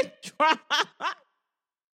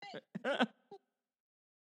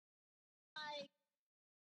 Like,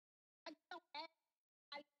 I don't ask,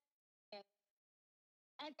 I,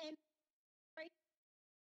 and break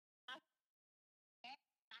my neck,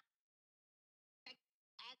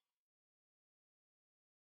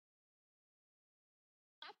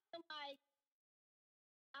 I feel like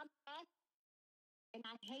I'm not, and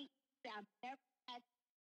I hate that I've never had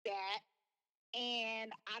that,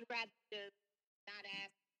 and I'd rather just not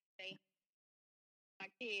ask, say, my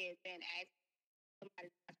kids than ask somebody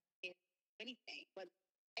my kids anything, but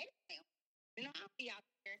anything. I'll be out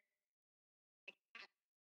there. Like,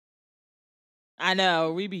 I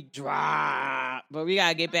know we be dry, but we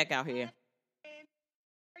gotta get back out here. and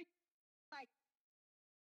like,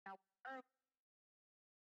 early,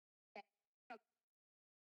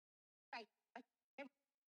 like,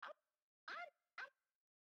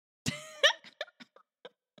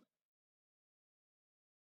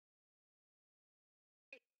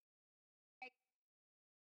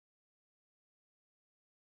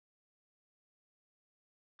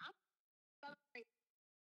 I'm, I'm celebrating.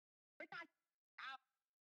 We're not out,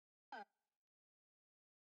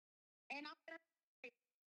 and I'm gonna celebrate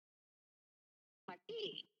my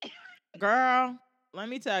kids. Girl, let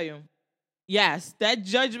me tell you. Yes, that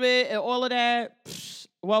judgment and all of that.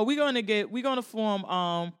 Well, we're gonna form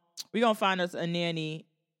we're gonna find us a nanny,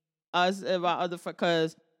 us and our other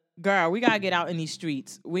cause girl, we gotta get out in these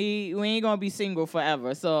streets. We ain't gonna be single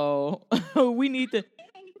forever. So we need to It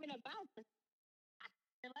ain't even about the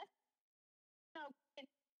unless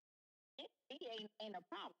it ain't a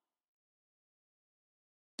problem.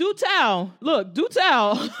 do tell. Look, do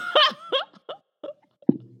tell.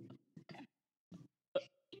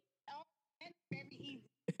 Oh, that's very easy.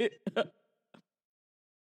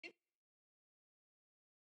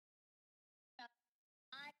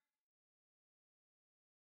 I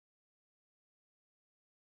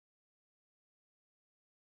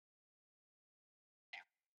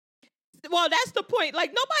Well, that's the point. Like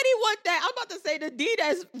nobody want that. I'm about to say the D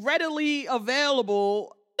that's readily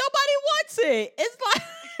available. Nobody wants it. It's like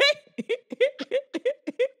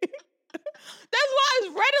that's why it's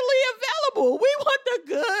readily available. We want the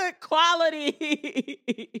good quality.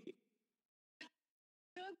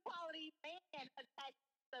 good quality man attached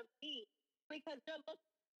to me because they're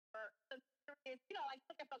looking for the serious, like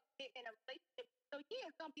looking for fit in a relationship. So yeah,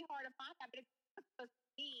 it's gonna be hard to find that, but if it's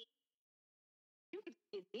me, you can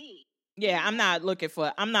see me. Yeah,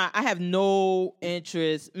 I have no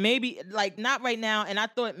interest. Maybe like not right now. And I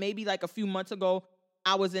thought maybe like a few months ago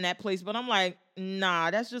I was in that place, but I'm like,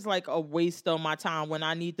 nah, that's just like a waste of my time when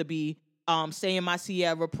I need to be saying my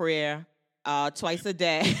Sierra prayer twice a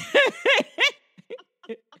day.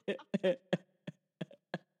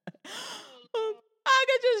 I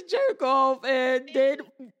could just jerk off and then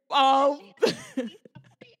um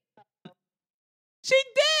she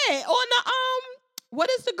did on the what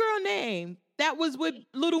is the girl name that was with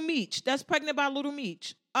Little Meech? That's pregnant by Little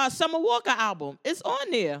Meech. Summer Walker album. It's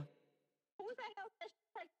on there. Who the hell said she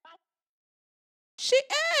pregnant? She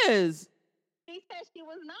is. She said she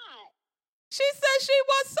was not. She said she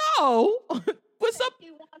was so. What's up?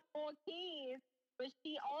 She wants 4 kids, but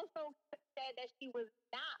she also said that she was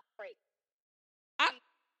not pregnant.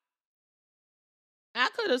 I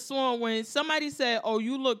could have sworn when somebody said, "Oh,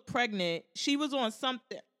 you look pregnant," she was on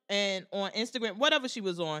something and on Instagram, whatever she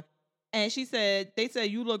was on, and they said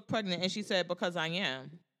you look pregnant, and she said because I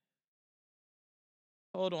am.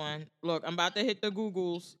 Hold on, look, I'm about to hit the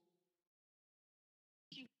Googles.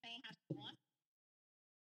 She was saying how she wants.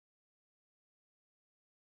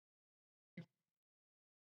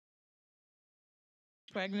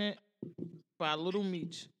 Pregnant by Little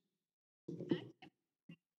Meech.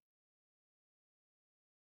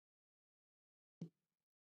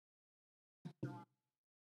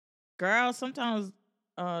 Girl, sometimes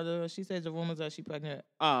she says the rumors that she pregnant.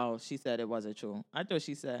 Oh, she said it wasn't true. I thought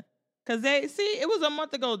she said. Cause they see it was a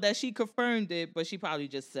month ago that she confirmed it, but she probably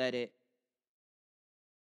just said it.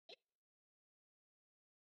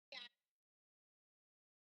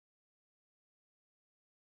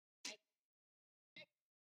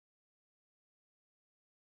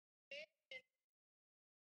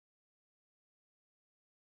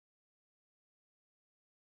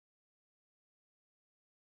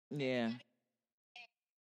 Yeah.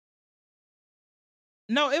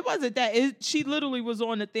 No, it wasn't that. She literally was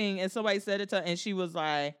on the thing and somebody said it to her and she was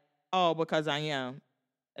like, "Oh, because I am."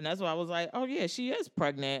 And that's why I was like, "Oh yeah, she is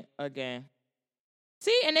pregnant again."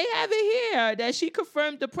 See, and they have it here that she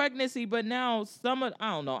confirmed the pregnancy, but now I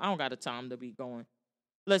don't know. I don't got the time to be going.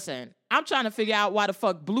 Listen, I'm trying to figure out why the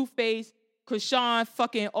fuck Blueface, Krishan,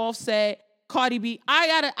 fucking Offset, Cardi B.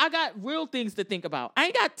 I got real things to think about. I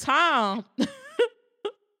ain't got time.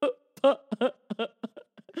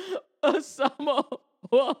 Summer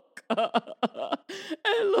Walker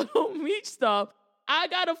and Little Meat stuff. I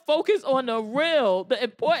gotta focus on the real, the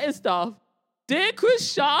important stuff. Did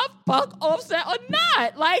Krishan fuck Offset or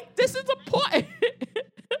not? Like, this is important.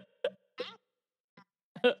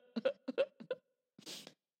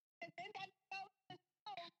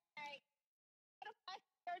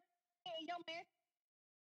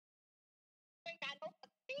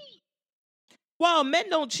 Well, men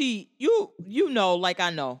don't cheat. You know, like I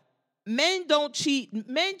know. Men don't cheat.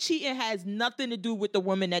 Men cheating has nothing to do with the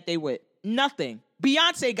woman that they with. Nothing.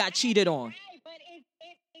 Beyonce got cheated on. Right, but it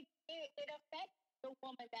affects the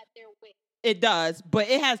woman that they're with. It does, but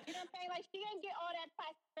it has. You know what I'm saying? Like, she didn't get all that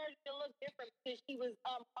plastic surgery to look different because she was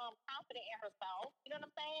confident in herself. You know what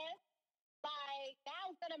I'm saying? Like, now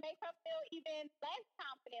it's gonna make her feel even less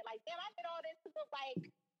confident. Like, damn, I did all this to look like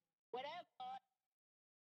whatever.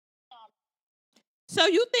 So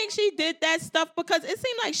you think she did that stuff because it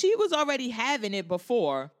seemed like she was already having it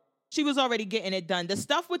before. She was already getting it done. The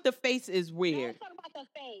stuff with the face is weird. No, about the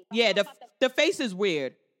face. Yeah, the face is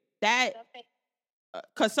weird. That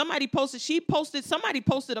because somebody posted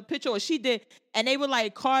a picture or she did, and they were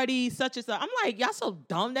like Cardi such and such. I'm like, y'all so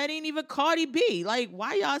dumb that ain't even Cardi B. Like,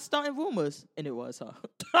 why y'all starting rumors? And it was her.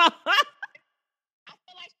 I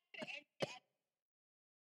feel like she could have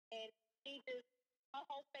and she just her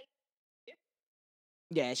whole face.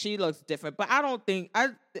 Yeah, she looks different, but I don't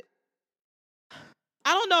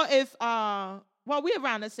know if well, we're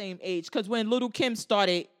around the same age because when Little Kim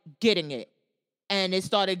started getting it and it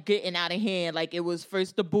started getting out of hand, like it was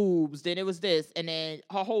first the boobs, then it was this, and then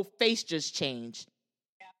her whole face just changed.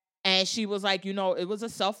 Yeah. And she was like, you know, it was a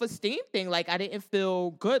self-esteem thing. Like I didn't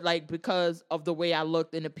feel good, like because of the way I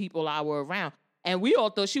looked and the people I were around. And we all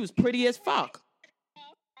thought she was pretty as fuck.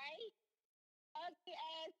 Right? Ugly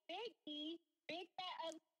ass Biggie, big fat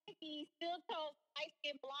ugly Biggie, still told light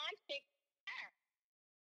skin blonde chick.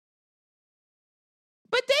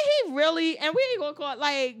 But did he really, and we ain't gonna call it,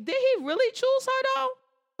 like, did he really choose her though?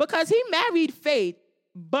 Because he married Faith,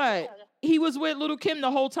 but he was with Little Kim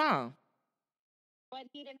the whole time. But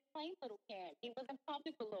he didn't claim Little Kim. He wasn't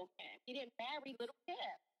public with Little Kim. He didn't marry Little Kim.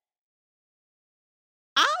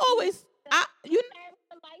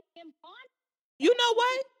 You know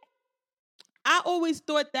what? I always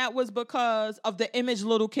thought that was because of the image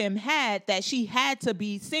Little Kim had, that she had to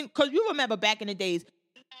be single. Because you remember back in the days,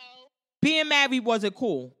 being married wasn't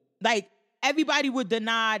cool. Like, everybody would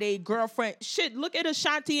deny their girlfriend. Shit, look at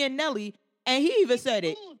Ashanti and Nelly, and he even said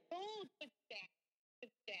it.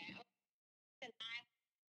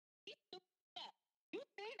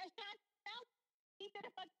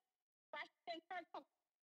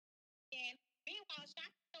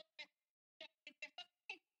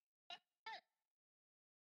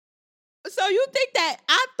 So you think that,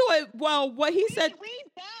 I thought, well, what he said. We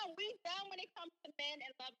done when it comes to men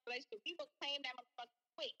and love relationships. We will claim that motherfucker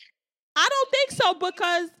quick. I don't think so,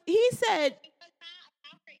 because he said. It's not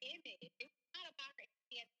about her image. It's not about her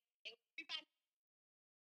image.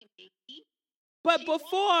 But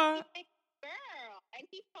before. Girl, and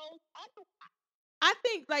he told otherwise. I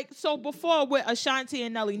think, like, so before with Ashanti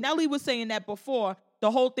and Nelly was saying that before,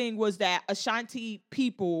 the whole thing was that Ashanti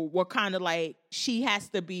people were kind of like, she has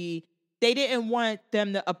to be, they didn't want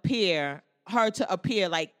her to appear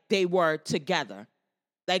like they were together.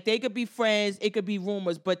 Like, they could be friends, it could be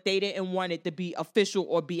rumors, but they didn't want it to be official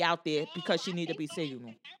or be out there because she needed to be single.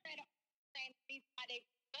 I read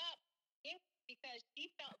because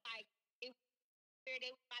she felt like they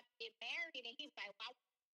were about to get married, and he's like, "Why?"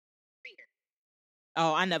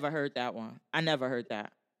 Oh, I never heard that one. I never heard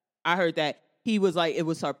that. I heard that he was like, it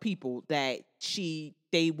was her people that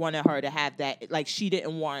they wanted her to have that. Like, she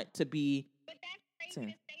didn't want to be. But that's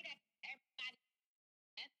crazy to say that everybody.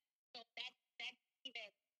 So that's even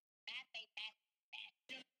that.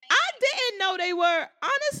 know they were.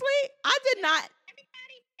 Honestly, I did not.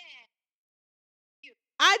 Everybody can.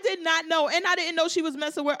 I did not know, and I didn't know she was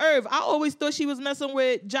messing with Irv. I always thought she was messing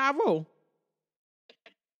with Ja Rule.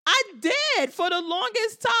 I did for the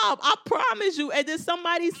longest time. I promise you. And then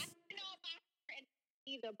somebody's. I didn't know about her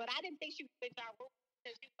either, but I didn't think she was with Ja Rule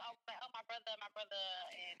because she was always like, oh, my brother,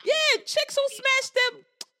 and Yeah, chicks who smash them.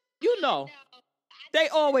 You know, I they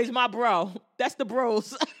always my bro. That's the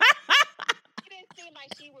bros. it didn't seem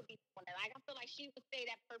like she would be doing it. Like I feel like she would say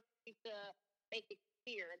that purposely to make it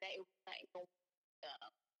clear that it was nothing going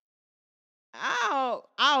on.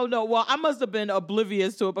 I don't know. Well, I must have been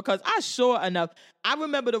oblivious to it because I sure enough, I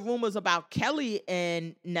remember the rumors about Kelly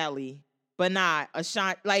and Nelly, but not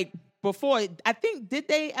Ashanti. Like before, I think, did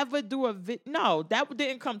they ever do a No, that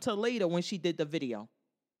didn't come till later when she did the video.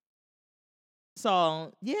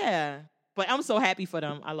 So yeah, but I'm so happy for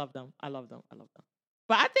them. I love them. I love them. I love them.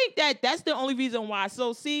 But I think that's the only reason why.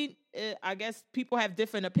 So see, I guess people have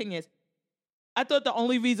different opinions. I thought the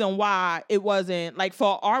only reason why it wasn't like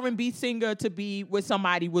for R&B singer to be with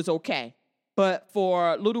somebody was okay, but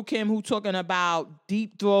for Little Kim who talking about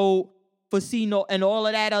deep throat, Facino, and all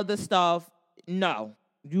of that other stuff, no.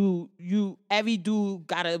 You every dude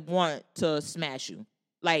gotta want to smash you.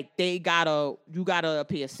 Like you gotta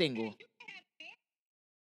appear single.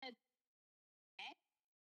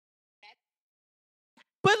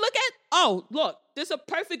 But look, this is a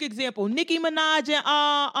perfect example. Nicki Minaj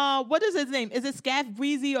and what is his name? Is it Scaff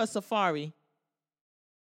Breezy or Safari?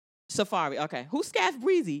 Safari, okay. Who's Scaff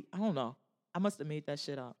Breezy? I don't know. I must have made that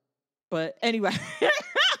shit up. But anyway.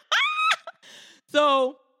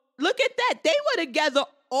 So look at that. They were together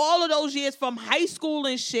all of those years from high school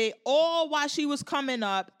and shit, all while she was coming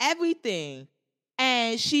up, everything.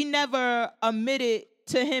 And she never admitted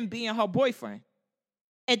to him being her boyfriend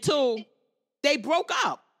until they broke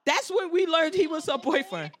up. That's when we learned he was her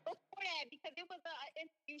boyfriend. Before that, because it was an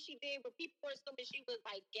interview she did where people were assuming she was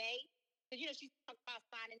like gay. Because she talked about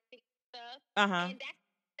signing stuff. And that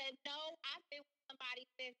said, no, I've been with somebody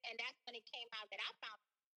since, and that's when it came out that I found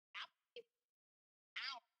out.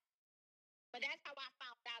 But that's how I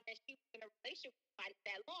found out that she was in a relationship with somebody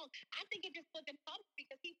that long. I think it just wasn't public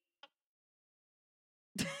because he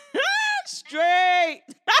straight.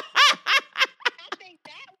 I think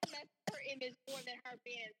that was less her image more than her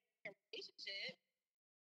being in a relationship.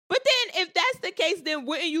 But then if that's the case, then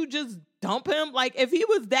wouldn't you just dump him? Like if he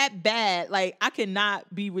was that bad, like I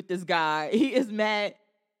cannot be with this guy. He is mad.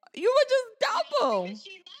 You would just dump him.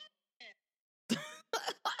 She loved him.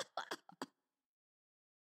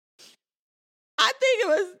 I think it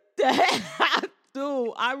was that.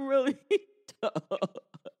 Dude, I really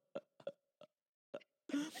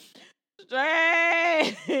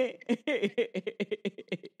straight.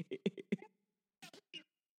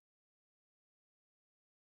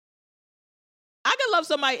 I can love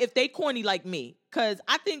somebody if they corny like me. Cause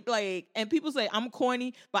I think like, and people say I'm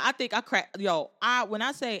corny, but I think I crack, when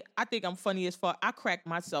I say I think I'm funny as fuck, I crack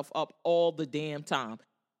myself up all the damn time.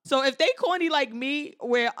 So if they corny like me,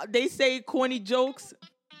 where they say corny jokes.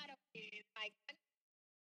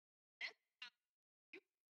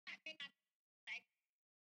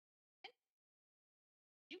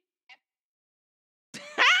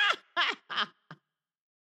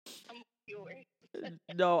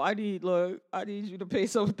 No, I need you to pay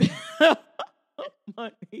something.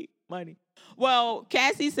 money. Well,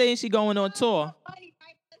 Cassie's saying she going on tour.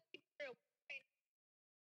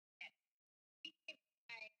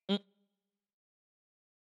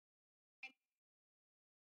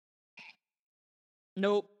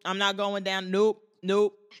 Nope, I'm not going down. Nope.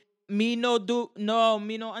 Me no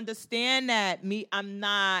understand that. I'm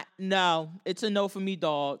not. No, it's a no for me,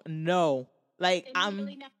 dog. No, like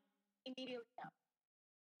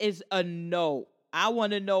it's a no. I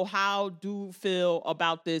want to know how do feel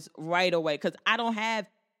about this right away because I don't have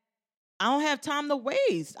time to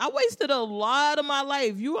waste. I wasted a lot of my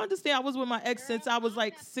life. You understand? I was with my ex since I was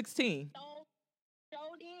like 16.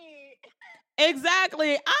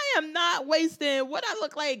 Exactly. I am not wasting what I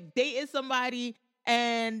look like dating somebody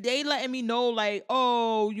and they letting me know like,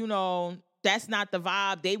 oh, that's not the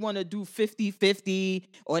vibe. They want to do 50-50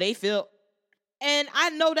 or they feel. And I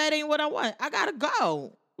know that ain't what I want. I got to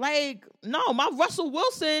go. Like, no, my Russell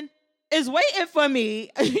Wilson is waiting for me.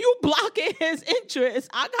 You blocking his interest.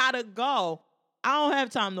 I got to go. I don't have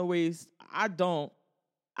time to waste. I don't.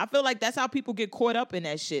 I feel like that's how people get caught up in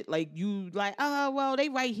that shit. Like, you like, oh, well, they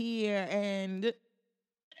right here. And that's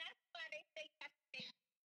why they say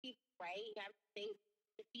right? You got to stay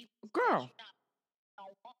the people. Girl.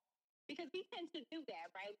 Because we tend to do that,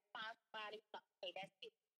 right? Find somebody, okay, that's it.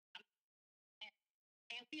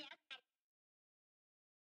 And we are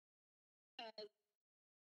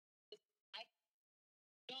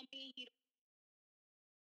maybe he don't.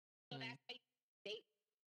 So that's how you date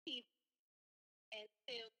people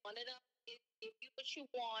until one of them is give you what you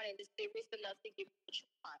want and is serious enough to give you what you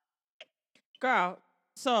want. Girl,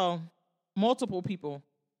 so multiple people.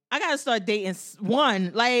 I gotta start dating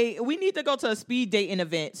one. Like, we need to go to a speed dating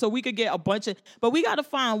event so we could get a bunch of, but we gotta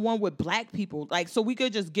find one with black people. Like, so we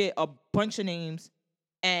could just get a bunch of names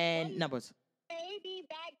and numbers. Maybe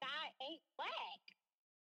that guy ain't black.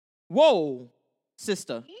 Whoa,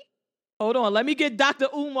 sister. Hold on. Let me get Dr.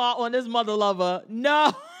 Umar on this mother lover.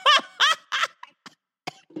 No.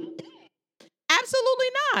 Absolutely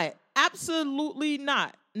not. Absolutely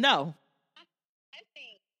not. No. I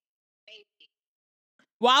think maybe.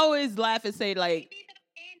 Well, I always laugh and say, like, Maybe the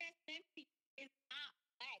man that sent me is not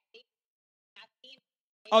black. Maybe Latino.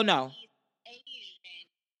 oh, no. He's Asian.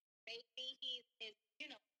 Maybe he's you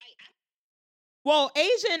know, Well,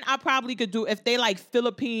 Asian, I probably could do if they like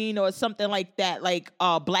Philippine or something like that, like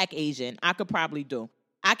black Asian. I could probably do.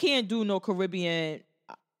 I can't do no Caribbean.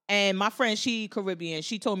 And my friend, she Caribbean.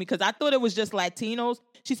 She told me because I thought it was just Latinos.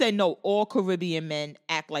 She said no, all Caribbean men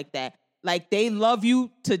act like that. Like they love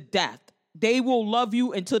you to death. They will love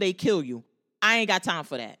you until they kill you. I ain't got time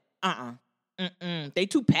for that. They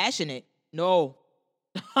too passionate. No.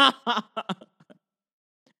 I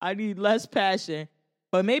need less passion.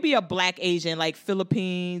 But maybe a black Asian, like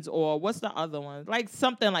Philippines, or what's the other one? Like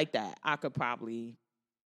something like that, I could probably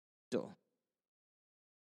do.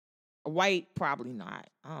 A white, probably not.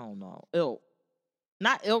 I don't know. Ilk.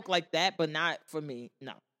 Not ilk like that, but not for me.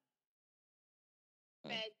 No.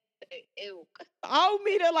 ew. I don't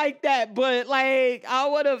mean it like that, but like, I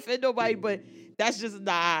don't want to offend nobody, but that's just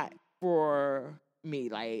not for me.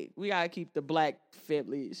 Like, we got to keep the black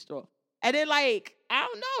family strong. And then, like, I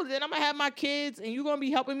don't know. Then I'm going to have my kids, and you're going to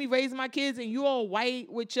be helping me raise my kids, and you all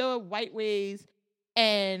white with your white ways.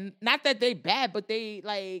 And not that they bad, but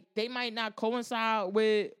they might not coincide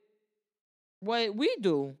with what we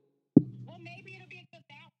do. Well, maybe it'll be a good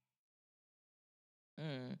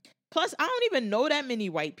balance. Plus, I don't even know that many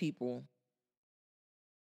white people.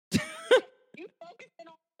 You focusing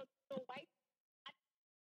on the white.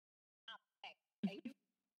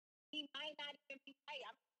 He might not even be white.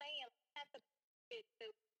 I'm saying that's a bit to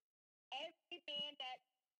every man that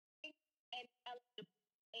thinks and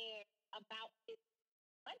about his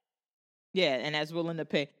money. Yeah, and that's willing to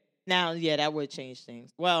pay. Now, yeah, that would change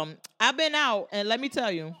things. Well, I've been out, and let me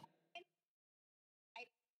tell you.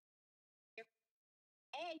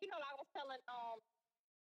 And you know, I was telling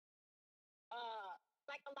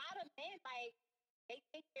like a lot of men, like they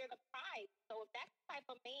think they're the prize. So if that's the type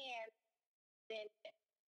of man then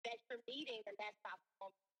that you're meeting, then that's not the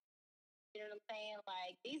woman. You know what I'm saying?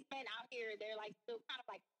 Like these men out here, they're like still kind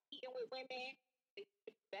of like competing with women. They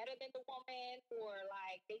better than the woman, or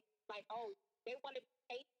like they like they want to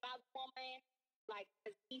taste about the woman, like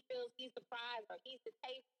because he feels he's the prize or he's the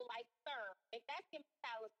table. Like, sir, if that's your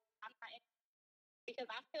mentality, I'm not interested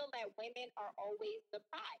because I feel that women are always the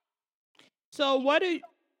prize. So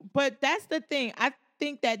but that's the thing. I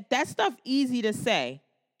think that stuff easy to say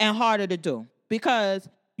and harder to do because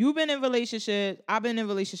you've been in relationships. I've been in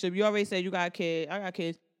relationships. You already said you got kids. I got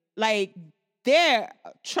kids. Like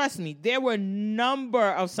trust me, there were a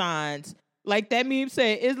number of signs. Like that meme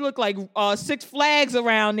said, it looked like 6 flags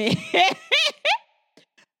around it.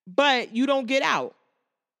 But you don't get out.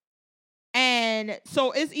 And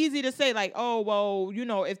so it's easy to say like, oh, well, you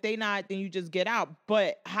know, if they not, then you just get out.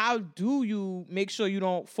 But how do you make sure you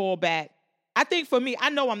don't fall back? I think for me, I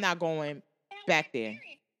know I'm not going back there. You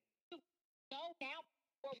know now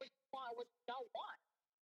what you want, what you don't want.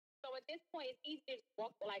 So at this point, it's easy to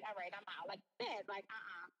walk like, all right, I'm out. Like you said, like,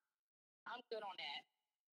 I'm good on that.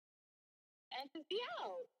 And just be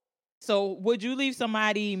out. So would you leave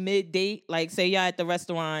somebody mid-date? Like say y'all at the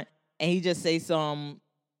restaurant and he just say some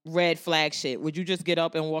red flag shit. Would you just get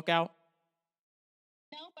up and walk out?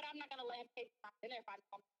 No, but I'm not going to let him pay for my dinner if I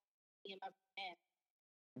don't see him ever again.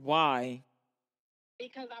 Why?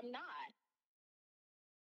 Because I'm not.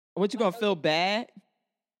 What, you going to feel bad?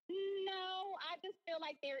 No, I just feel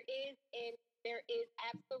like there is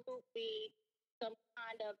absolutely some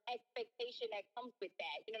kind of expectation that comes with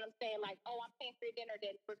that. You know what I'm saying? Like, oh, I'm paying for your dinner,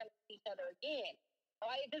 then we're going to see each other again.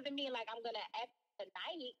 Well, it doesn't mean like I'm going to act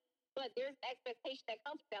tonight, but there's expectation that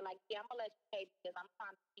comes with that. Like, yeah, I'm going to let you pay because I'm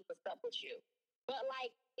trying to see what's up with you. But like,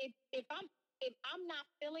 if I'm not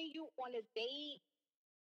feeling you on a date,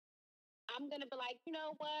 I'm going to be like, you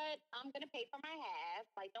know what? I'm going to pay for my half.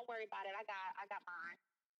 Like, don't worry about it. I got mine.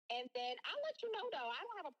 And then I'll let you know, though. I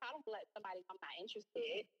don't have a problem with letting somebody know I'm not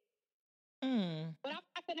interested. But I'm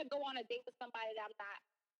not going to go on a date with somebody that I'm not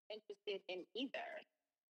interested in either.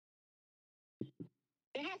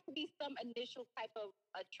 There has to to be some initial type of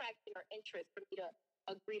attraction or interest for me to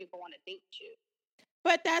agree to go on a date with you.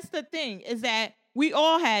 But that's the thing, is that we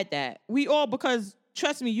all had that. We all, because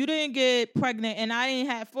trust me, you didn't get pregnant and I didn't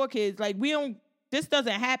have 4 kids. Like, this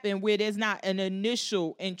doesn't happen where there's not an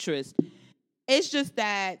initial interest. It's just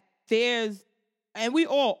that and we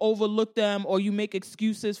all overlook them, or you make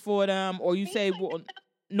excuses for them, or you say, well,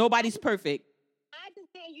 nobody's perfect. I just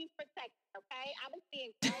didn't use protection, okay? I was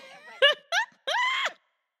being grown and reckless.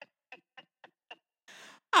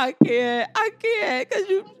 I can't, because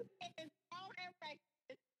you...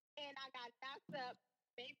 And I got knocked up,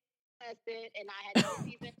 baby molested, and I had no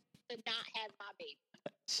reason to not have my baby.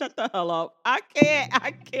 Shut the hell up. I can't.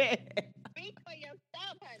 Speak for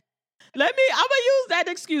yourself, honey. I'm going to use that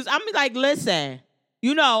excuse. I'm like, listen,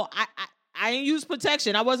 I ain't use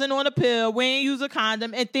protection. I wasn't on a pill. We ain't use a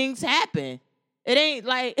condom, and things happen. It ain't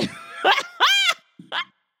like...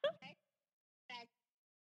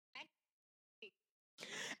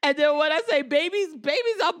 And then when I say babies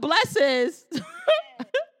are blessings.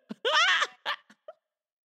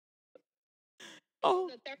 Oh.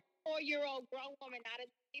 A 34-year-old grown woman, not a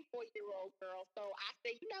 24-year-old girl. So I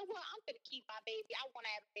said, you know what? I'm going to keep my baby. I want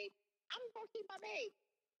to have a baby. I'm going to keep my baby.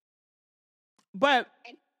 But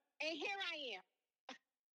and here I am.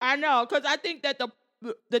 I know, because I think that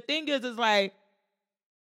the thing is like,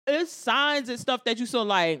 it's signs and stuff that you so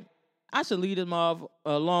like, I should leave this mother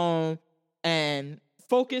alone and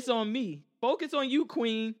focus on me. Focus on you,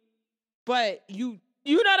 queen. But you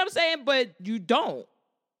know what I'm saying? But you don't.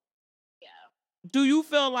 Yeah. Do you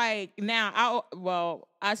feel like now,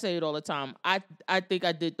 I say it all the time. I think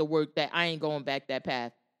I did the work that I ain't going back that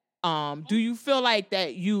path. Do you feel like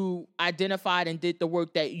that you identified and did the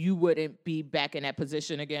work that you wouldn't be back in that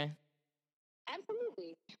position again?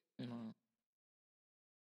 Absolutely. Mm-hmm.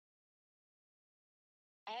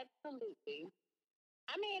 Absolutely.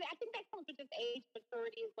 I mean, I think that comes with just age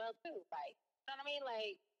maturity as well too. Like, you know what I mean?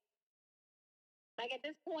 Like at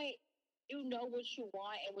this point, you know what you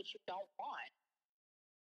want and what you don't want.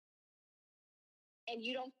 And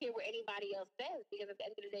you don't care what anybody else says, because at the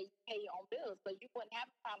end of the day, you pay your own bills. So you wouldn't have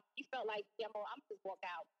a problem. You felt like, I'm just walk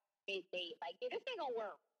out mid-date. Like, yeah, this ain't gonna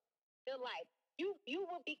work. Feel like you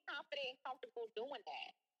will be confident and comfortable doing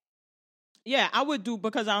that. Yeah, I would do,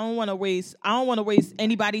 because I don't want to waste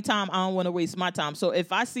anybody's time. I don't want to waste my time. So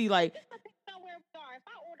if I see like, if I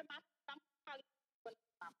order my, I'm probably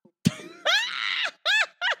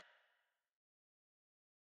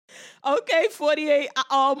okay, 48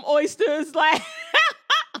 oysters. Like,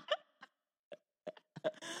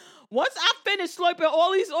 once I finish slurping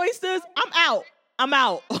all these oysters, I'm out. I don't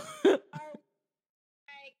know. I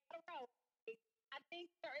think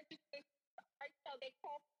certain situations, they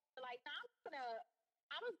call like,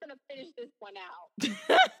 I'm just gonna finish this one out.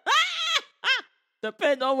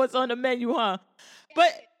 Depends on what's on the menu, huh?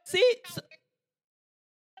 But see, if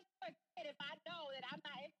I know that I'm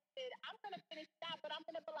not interested, I'm gonna finish that, but I'm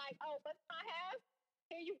gonna be like, oh, what's my half?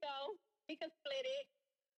 Here you go. We can split it.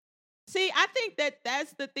 See, I think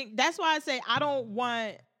that's the thing. That's why I say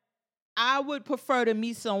I would prefer to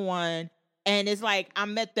meet someone and it's like I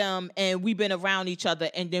met them and we've been around each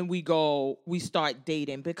other and then we start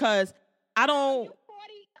dating, because I don't. You're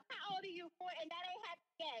 40. How old are you? 40, and that ain't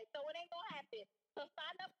happened yet, so it ain't gonna happen. So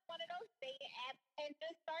sign up for one of those dating apps and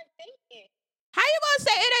just start dating. How you gonna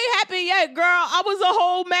say it ain't happened yet, girl? I was a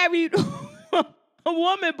whole married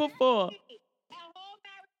woman before. A whole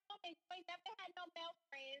married woman. You ain't never had no male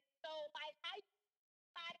friends. So like, how you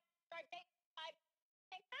decided to start dating? Like,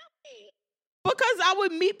 take out it. Because I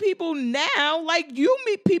would meet people now, like you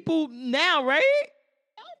meet people now, right?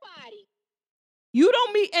 Nobody. You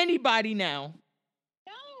don't meet anybody now.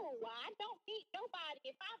 No, I don't meet nobody.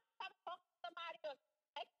 If I'm talking to somebody or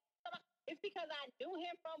it's because I knew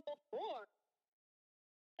him from before.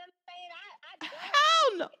 You know what I'm saying? I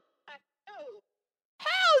Hell no. I know.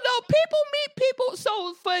 Hell no. People meet people.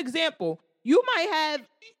 So, for example, you might have.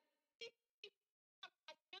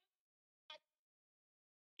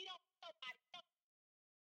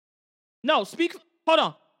 No, hold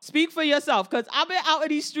on. Speak for yourself, because I've been out in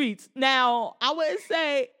these streets. Now, I wouldn't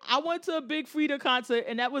say I went to a Big Frida concert,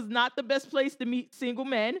 and that was not the best place to meet single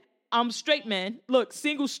men. Straight men. Look,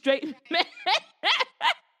 single straight men.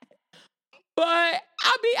 But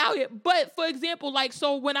I'll be out here. But, for example, like,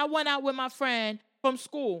 so when I went out with my friend from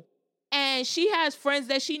school, and she has friends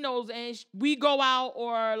that she knows, and we go out,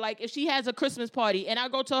 or, like, if she has a Christmas party, and I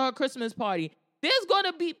go to her Christmas party, there's going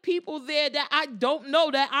to be people there that I don't know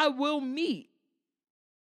that I will meet.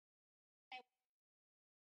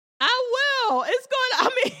 I will. It's going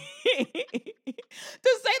to,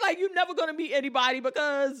 to say like you're never going to meet anybody,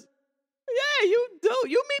 because Yeah, you do.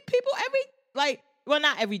 You meet people well,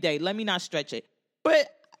 not every day. Let me not stretch it. But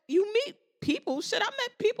you meet people. Shit, I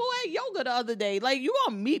met people at yoga the other day. Like, you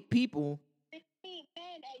gonna meet people. 16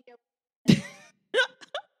 men at your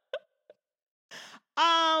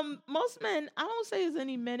Most men, I don't say there's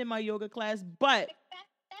any men in my yoga class, but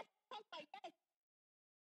that's stuff like that.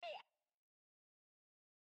 Hey,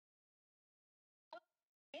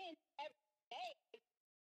 men every day.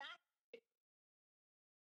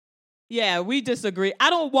 yeah, we disagree. I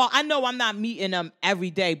know I'm not meeting them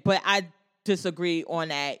every day, but I disagree on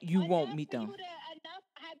that. You won't meet them. Enough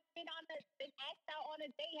have been asked out on a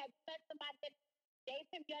date, have met somebody that gave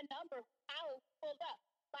him your number, house pulled up.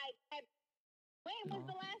 Like, when was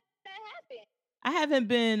the last that happened? I haven't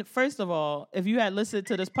been, first of all, if you had listened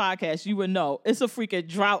to this podcast, you would know it's a freaking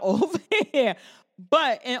drought over here.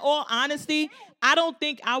 But in all honesty, I don't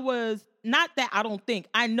think I was, not that I don't think,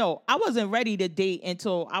 I know I wasn't ready to date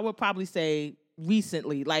until I would probably say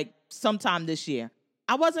recently, like sometime this year.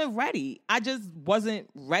 I wasn't ready. I just wasn't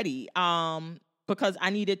ready. Because I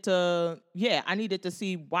needed to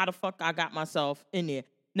see why the fuck I got myself in there.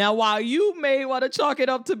 Now, while you may want to chalk it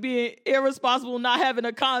up to being irresponsible, not having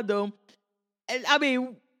a condom, I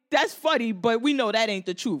mean, that's funny, but we know that ain't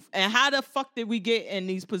the truth. And how the fuck did we get in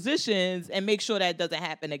these positions and make sure that doesn't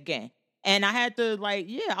happen again? And I had to,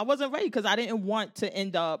 I wasn't ready because I didn't want to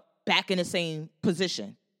end up back in the same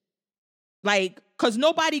position. Because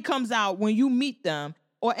nobody comes out when you meet them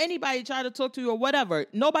or anybody try to talk to you or whatever.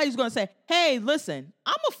 Nobody's going to say, hey, listen,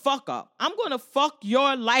 I'm a fuck up. I'm going to fuck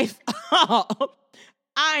your life up.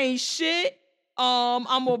 I ain't shit.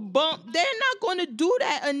 I'm a bump. They're not going to do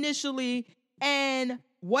that initially. And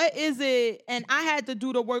what is it? And I had to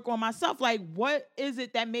do the work on myself. Like, what is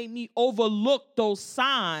it that made me overlook those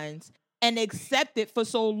signs and accept it for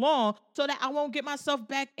so long so that I won't get myself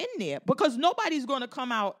back in there? Because nobody's going to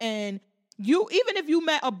come out and even if you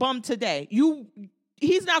met a bum today,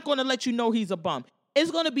 he's not going to let you know he's a bum.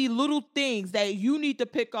 It's going to be little things that you need to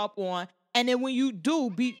pick up on. And then when you do,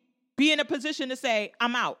 be in a position to say,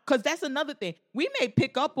 I'm out. Because that's another thing. We may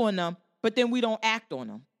pick up on them, but then we don't act on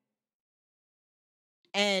them.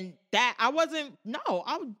 And that I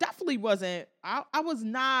definitely wasn't. I was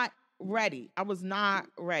not ready. I was not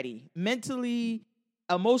ready. Mentally,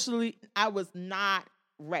 emotionally, I was not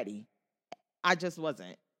ready. I just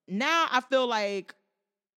wasn't. Now I feel like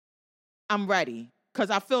I'm ready because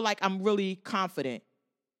I feel like I'm really confident.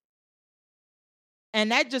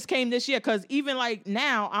 And that just came this year because even like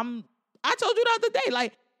now, I told you the other day,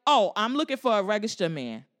 like, oh, I'm looking for a registered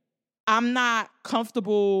man. I'm not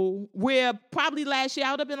comfortable where probably last year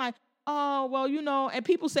I would have been like, oh, well, and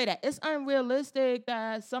people say that it's unrealistic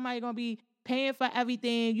that somebody going to be paying for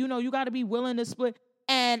everything. You got to be willing to split.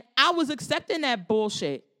 And I was accepting that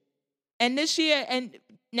bullshit. And this year, and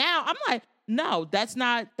now I'm like, no, that's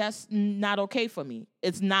not okay for me.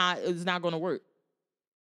 It's not going to work.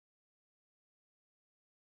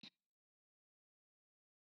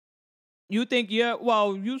 You think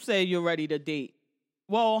you say you're ready to date.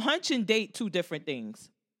 Well, hunch and date, two different things.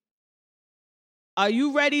 Are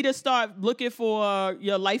you ready to start looking for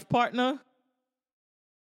your life partner?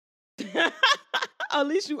 At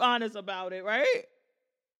least you honest about it, right?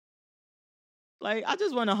 Like, I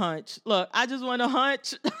just want to hunch. Look, I just want to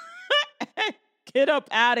hunch. Get up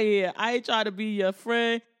out of here. I ain't trying to be your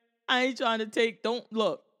friend. I ain't trying to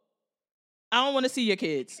look. I don't want to see your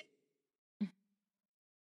kids.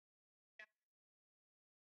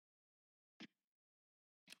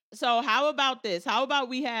 So how about this? How about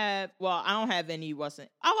we have, well, I don't have any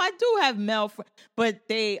I do have male friends, but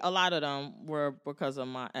a lot of them were because of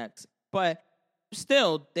my ex. But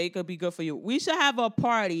still, they could be good for you. We should have a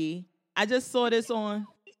party. I just saw this on.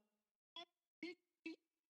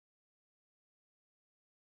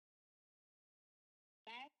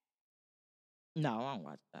 No, I don't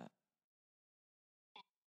watch that.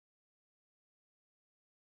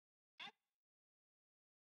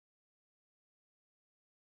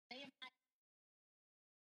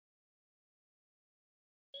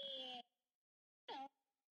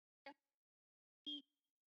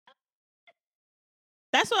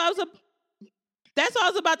 That's what I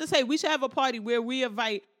was about to say. We should have a party where we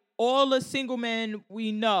invite all the single men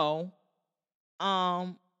we know.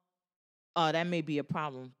 That may be a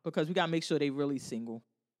problem because we gotta make sure they really single.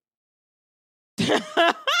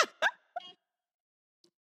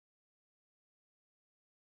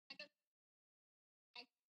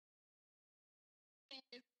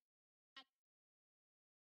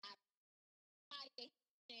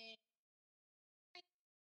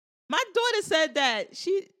 My daughter said that.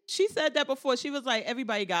 She said that before. She was like,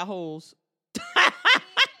 everybody got holes.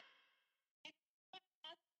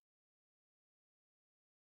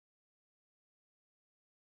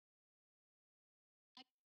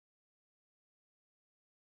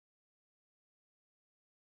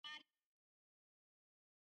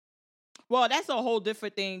 Well, that's a whole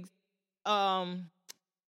different thing. Um,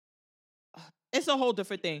 it's a whole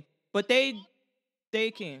different thing. But they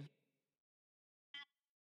can.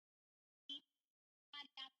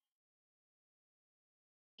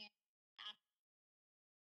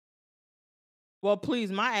 Well, please,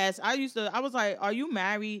 my ass. I was like, are you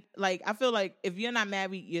married? Like, I feel like if you're not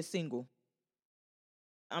married, you're single.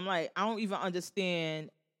 I'm like, I don't even understand.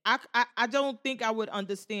 I don't think I would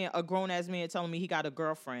understand a grown ass man telling me he got a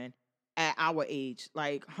girlfriend at our age.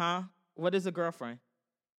 Like, huh? What is a girlfriend?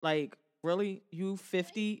 Like, really? You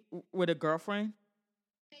 50 with a girlfriend?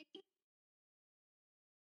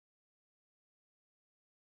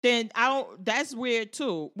 Then I don't. That's weird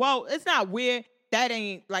too. Well, it's not weird. That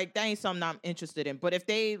ain't something I'm interested in. But if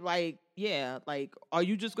they like, yeah, like, are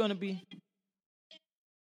you just gonna be?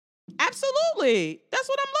 Absolutely. That's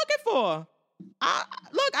what I'm looking for.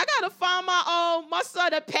 I gotta find my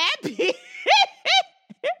son a pappy.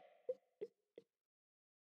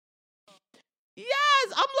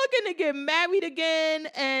 Yes, I'm looking to get married again,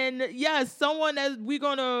 and yes, someone that we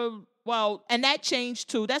gonna and that changed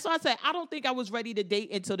too. That's why I said I don't think I was ready to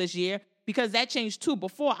date until this year because that changed too.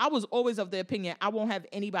 Before I was always of the opinion I won't have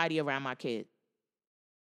anybody around my kid,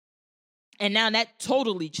 and now that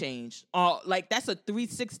totally changed. Like that's a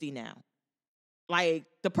 360 now. Like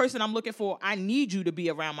the person I'm looking for, I need you to be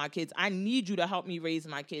around my kids. I need you to help me raise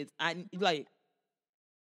my kids. I like.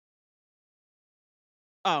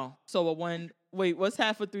 Oh, so a one. Wait, what's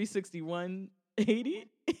half of 360? 180?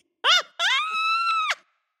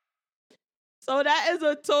 So that is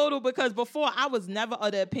a total because before I was never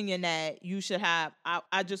of the opinion that you should have.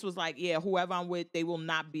 I just was like, yeah, whoever I'm with, they will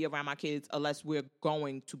not be around my kids unless we're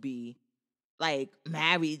going to be like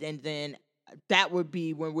married, and then that would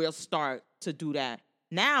be when we'll start to do that.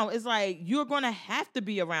 Now it's like you're gonna have to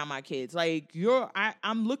be around my kids. Like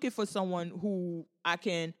I'm looking for someone who I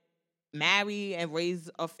can marry and raise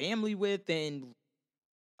a family with, and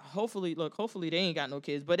hopefully they ain't got no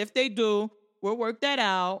kids. But if they do, we'll work that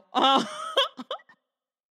out.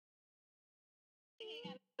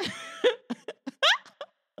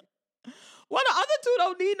 Well, the other two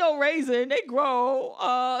don't need no raising. They grow.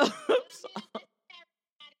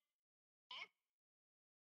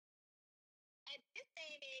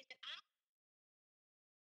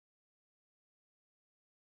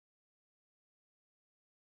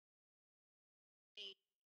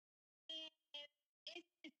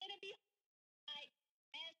 It's gonna be like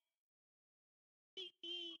as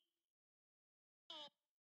we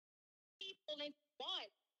people in one.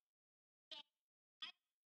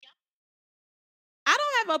 I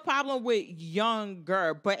don't have a problem with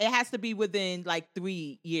younger, but it has to be within like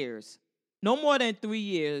 3 years. No more than 3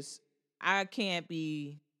 years. I can't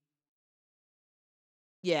be.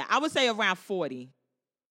 Yeah, I would say around 40.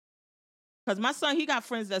 Cause my son, he got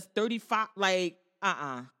friends that's 35. Like,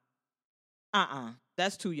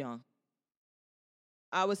 that's too young.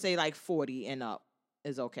 I would say like 40 and up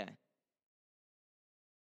is okay.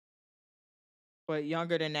 But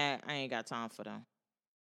younger than that, I ain't got time for them.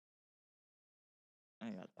 I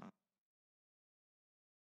ain't got time.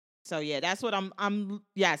 So yeah, that's what I'm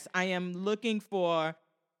yes, I am looking for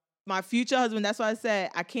my future husband. That's why I said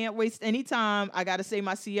I can't waste any time. I gotta say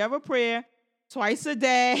my Sierra prayer twice a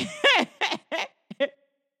day.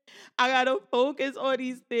 I gotta focus on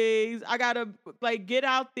these things. I gotta like get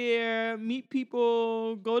out there, meet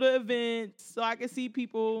people, go to events so I can see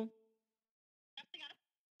people.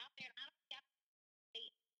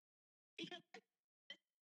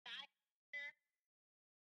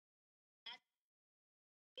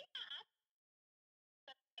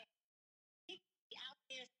 Out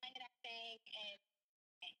there slinging that thing, and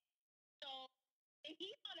so if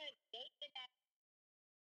he's on a date with that,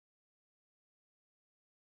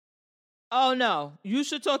 Oh no, you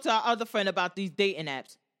should talk to our other friend about these dating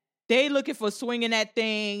apps. They looking for swinging that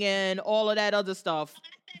thing and all of that other stuff.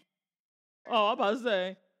 Oh, I'm about to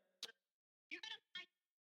say. you're gonna find,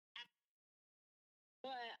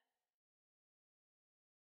 but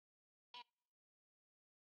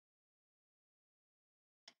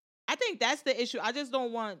I think that's the issue. I just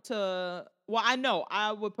don't want to. Well, I know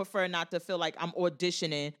I would prefer not to feel like I'm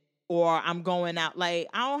auditioning or I'm going out. Like,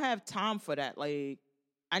 I don't have time for that. Like,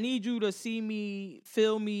 I need you to see me,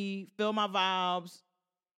 feel my vibes.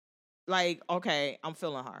 Like, okay, I'm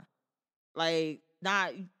feeling her. Like,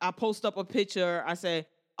 not, I post up a picture. I say,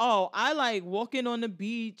 oh, I like walking on the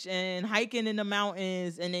beach and hiking in the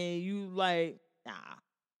mountains. And then you like, nah.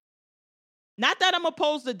 Not that I'm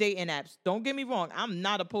opposed to dating apps. Don't get me wrong. I'm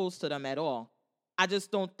not opposed to them at all. I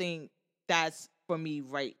just don't think that's for me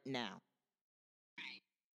right now.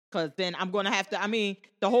 Cause then I'm gonna have to. I mean,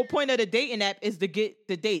 the whole point of the dating app is to get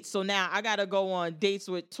the dates. So now I gotta go on dates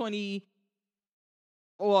with 20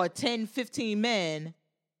 or 10, 15 men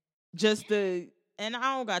just to. And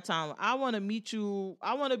I don't got time. I want to meet you.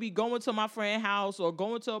 I want to be going to my friend's house or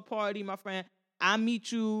going to a party. My friend, I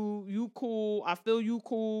meet you. You cool. I feel you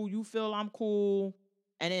cool. You feel I'm cool.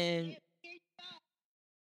 And then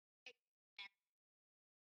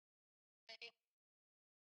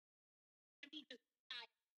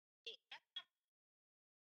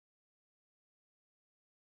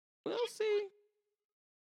we'll see.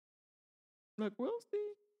 Look, we'll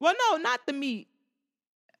see. Well, no, not to meet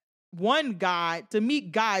one guy, to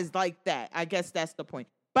meet guys like that. I guess that's the point.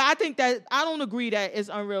 But I think that I don't agree that it's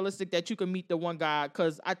unrealistic that you can meet the one guy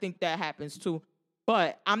because I think that happens too.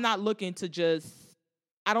 But I'm not looking to just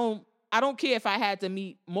I don't care if I had to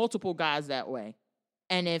meet multiple guys that way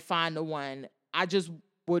and then find the one. I just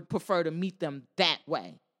would prefer to meet them that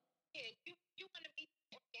way. Yeah, you want to be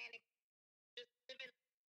organic, just living.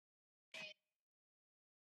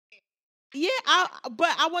 Yeah, but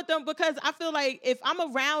I want them because I feel like if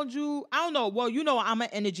I'm around you, I don't know. Well, I'm an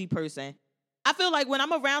energy person. I feel like when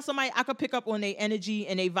I'm around somebody, I could pick up on their energy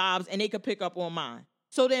and their vibes, and they could pick up on mine.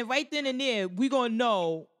 So then, right then and there, we gonna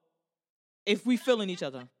know if we feeling each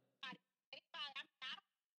other.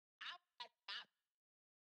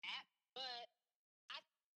 But I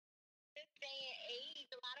this day and age,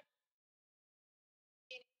 a lot of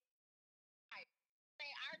people say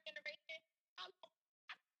our generation, um,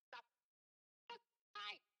 stop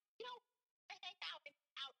time. You know, they hang out and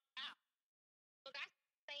out. So that's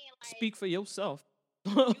saying like Speak for yourself.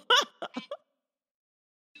 you might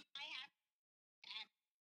have to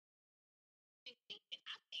I think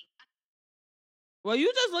Well,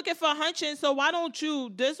 you just looking for hunching, so why don't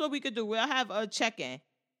you? This is what we could do. We'll have a check-in.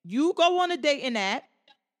 You go on a dating app.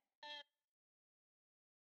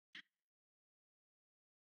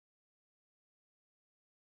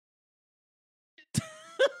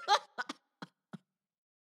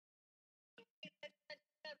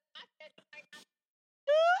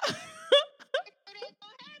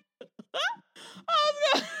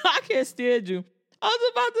 I can't stand you. I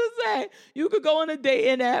was about to say you could go on a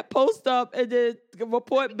dating app, post up, and then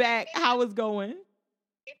report back how it's going.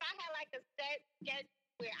 if I had like a set schedule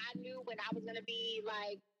where I knew when I was gonna be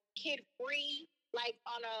like kid free, like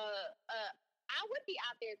on I would be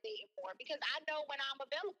out there dating more because I know when I'm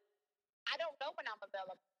available. I don't know when I'm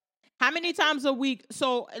available. How many times a week?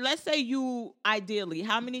 So let's say you ideally,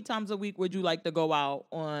 how many times a week would you like to go out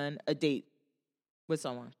on a date with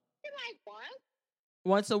someone? Like once.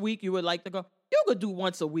 Once a week, you would like to go. You could do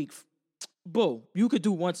once a week. Boo, you could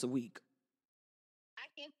do once a week. I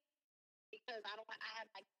can't because I have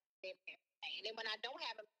like and then when I don't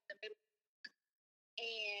have them in the middle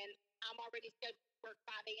and I'm already scheduled to work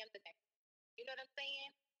 5 a.m. the next. You know what I'm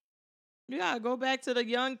saying? You gotta go back to the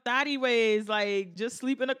young thotty ways, like just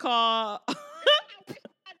sleep in a car. Put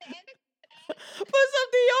some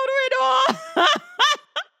deodorant on.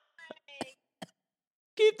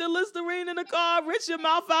 Keep the Listerine in the car, rinse your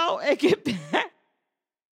mouth out, and get back.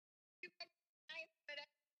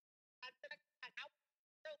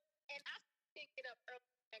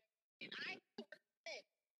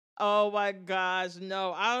 Oh my gosh,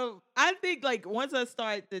 no. I think like once I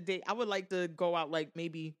start the date, I would like to go out like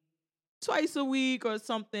maybe twice a week or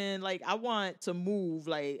something. Like I want to move.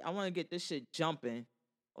 Like I want to get this shit jumping.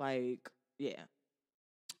 Like, yeah.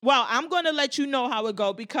 Well, I'm going to let you know how it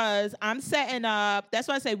go because I'm setting up. That's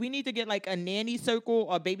why I say we need to get like a nanny circle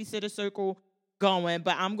or babysitter circle going.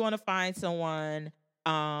 But I'm going to find someone.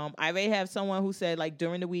 I already have someone who said like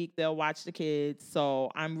during the week they'll watch the kids. So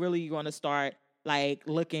I'm really going to start like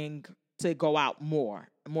looking to go out more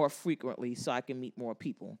frequently so I can meet more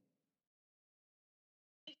people.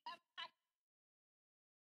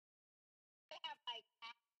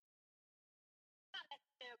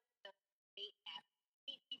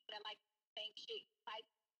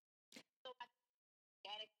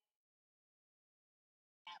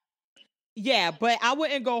 Yeah, but I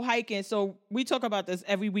wouldn't go hiking. So we talk about this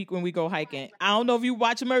every week when we go hiking. I don't know if you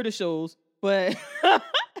watch murder shows, but I'm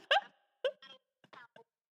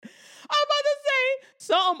about to say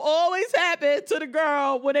something always happens to the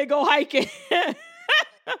girl when they go hiking.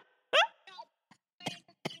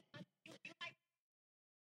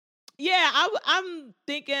 Yeah, I'm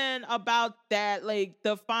thinking about that, like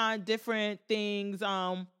to find different things.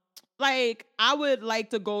 Like I would like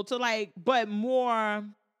to go to like, but more.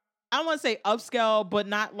 I don't want to say upscale, but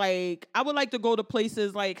not like I would like to go to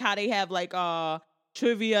places like how they have like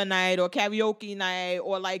trivia night or karaoke night,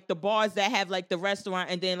 or like the bars that have like the restaurant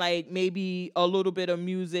and then like maybe a little bit of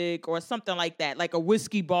music or something like that, like a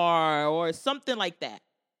whiskey bar or something like that.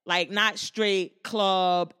 Like not straight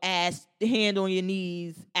club, ass, hand on your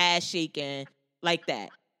knees, ass shaking like that.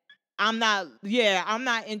 I'm not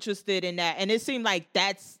interested in that. And it seemed like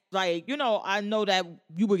that's like, I know that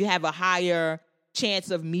you would have a higher chance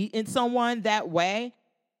of meeting someone that way,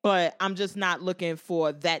 but I'm just not looking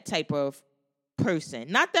for that type of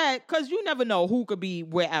person. Not that, because you never know who could be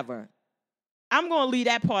wherever. I'm going to leave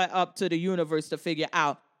that part up to the universe to figure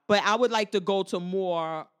out. But I would like to go to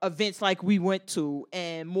more events like we went to,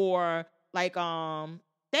 and more like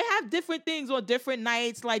they have different things on different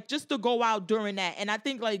nights, like just to go out during that. And I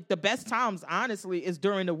think like the best times, honestly, is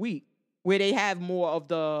during the week where they have more of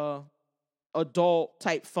the adult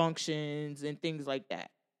type functions and things like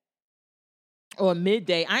that. Or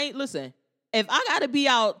midday. Listen, if I gotta be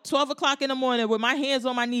out 12 o'clock in the morning with my hands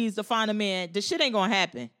on my knees to find a man, this shit ain't gonna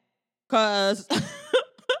happen. Cause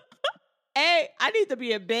hey, I need to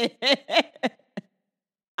be in bed.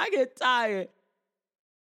 I get tired.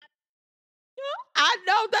 I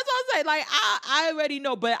know. That's what I'm saying. Like, I already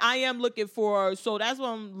know, but I am looking for, so that's what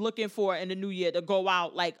I'm looking for in the new year, to go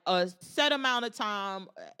out like a set amount of time,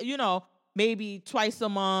 maybe twice a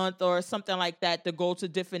month or something like that, to go to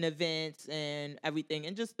different events and everything,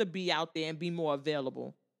 and just to be out there and be more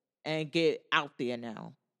available and get out there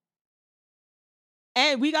now.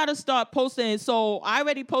 And we got to start posting. So I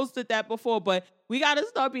already posted that before, but we got to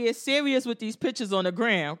start being serious with these pictures on the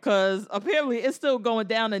gram, because apparently it's still going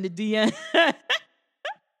down in the DM.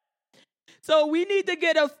 So we need to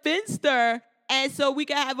get a Finster, and so we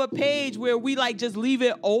can have a page where we like just leave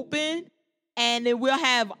it open, and then we'll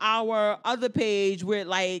have our other page with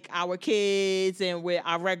like our kids and with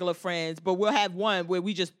our regular friends, but we'll have one where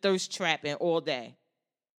we just thirst trapping all day.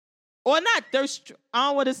 Or not thirst, I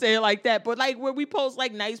don't want to say it like that, but like where we post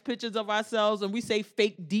like nice pictures of ourselves and we say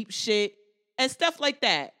fake deep shit and stuff like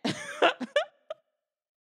that.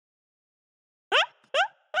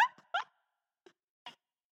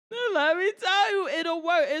 Let me tell you, it'll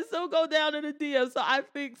work. It still go down in the DM. So I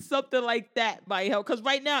think something like that might help. Because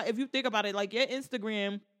right now, if you think about it, like your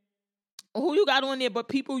Instagram, who you got on there but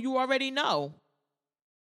people you already know?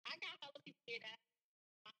 I got hella people here that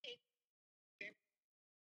my page.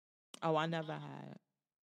 Oh, I never had.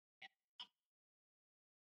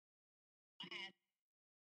 I had,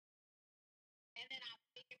 and then I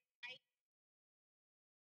figured right.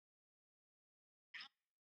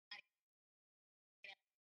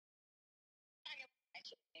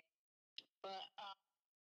 But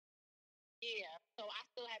yeah, so I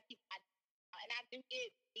still have people, and I do get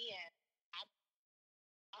then.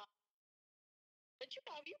 But you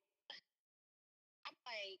know, you, I'm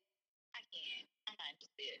like, I can't. I'm not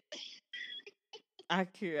interested. I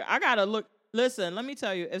care. I gotta look. Listen, let me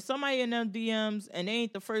tell you, if somebody in them DMs and they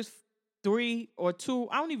ain't the first 3 or 2,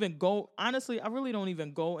 I don't even go. Honestly, I really don't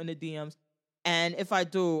even go in the DMs. And if I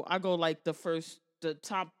do, I go like the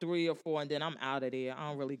top 3 or 4, and then I'm out of there. I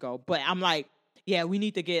don't really go. But I'm like, yeah, we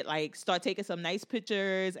need to get like start taking some nice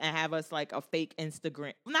pictures and have us like a fake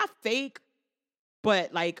Instagram. Not fake,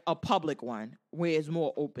 but like a public one where it's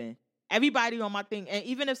more open. Everybody on my thing, and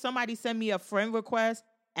even if somebody send me a friend request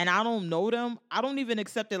and I don't know them, I don't even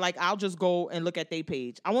accept it. Like, I'll just go and look at their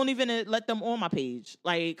page. I won't even let them on my page.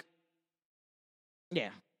 Like, yeah.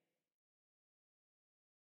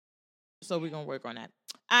 So we're gonna work on that.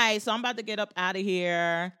 All right, so I'm about to get up out of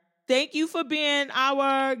here. Thank you for being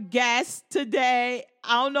our guest today.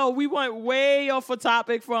 I don't know, we went way off a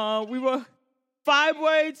topic from we were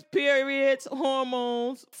fibroids, periods,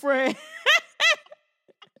 hormones, friends,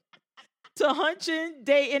 to hunching,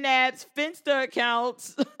 dating apps, Finster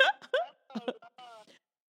accounts.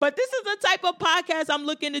 But this is the type of podcast I'm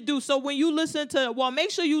looking to do. So when you listen to, well,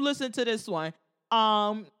 make sure you listen to this one.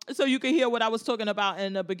 So you can hear what I was talking about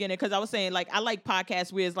in the beginning. Cause I was saying, like, I like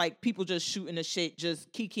podcasts where it's like people just shooting the shit,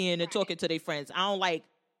 just kikiing and talking to their friends. I don't like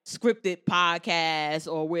scripted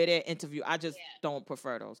podcasts or where they're interview. I just don't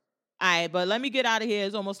prefer those. All right, but let me get out of here.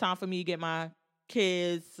 It's almost time for me to get my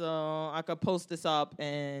kids so I could post this up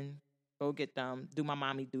and go get them, do my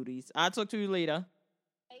mommy duties. I'll talk to you later.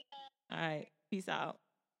 All right, peace out.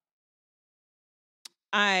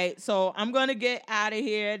 All right, so I'm gonna get out of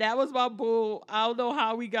here. That was my boo. I don't know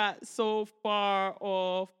how we got so far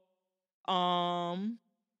off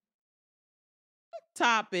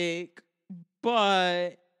topic,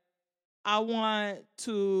 but I want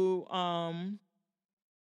to I'm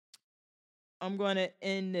gonna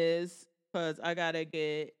end this because I gotta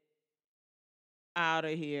get out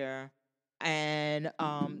of here. And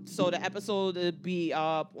so the episode will be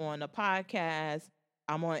up on the podcast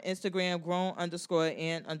I'm on Instagram,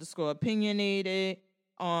 grown_and_opinionated.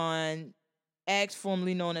 On X,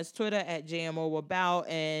 formerly known as Twitter, at JMO About,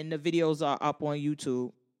 and the videos are up on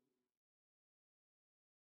YouTube.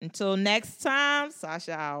 Until next time,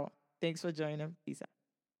 Sasha out. Thanks for joining. Peace out.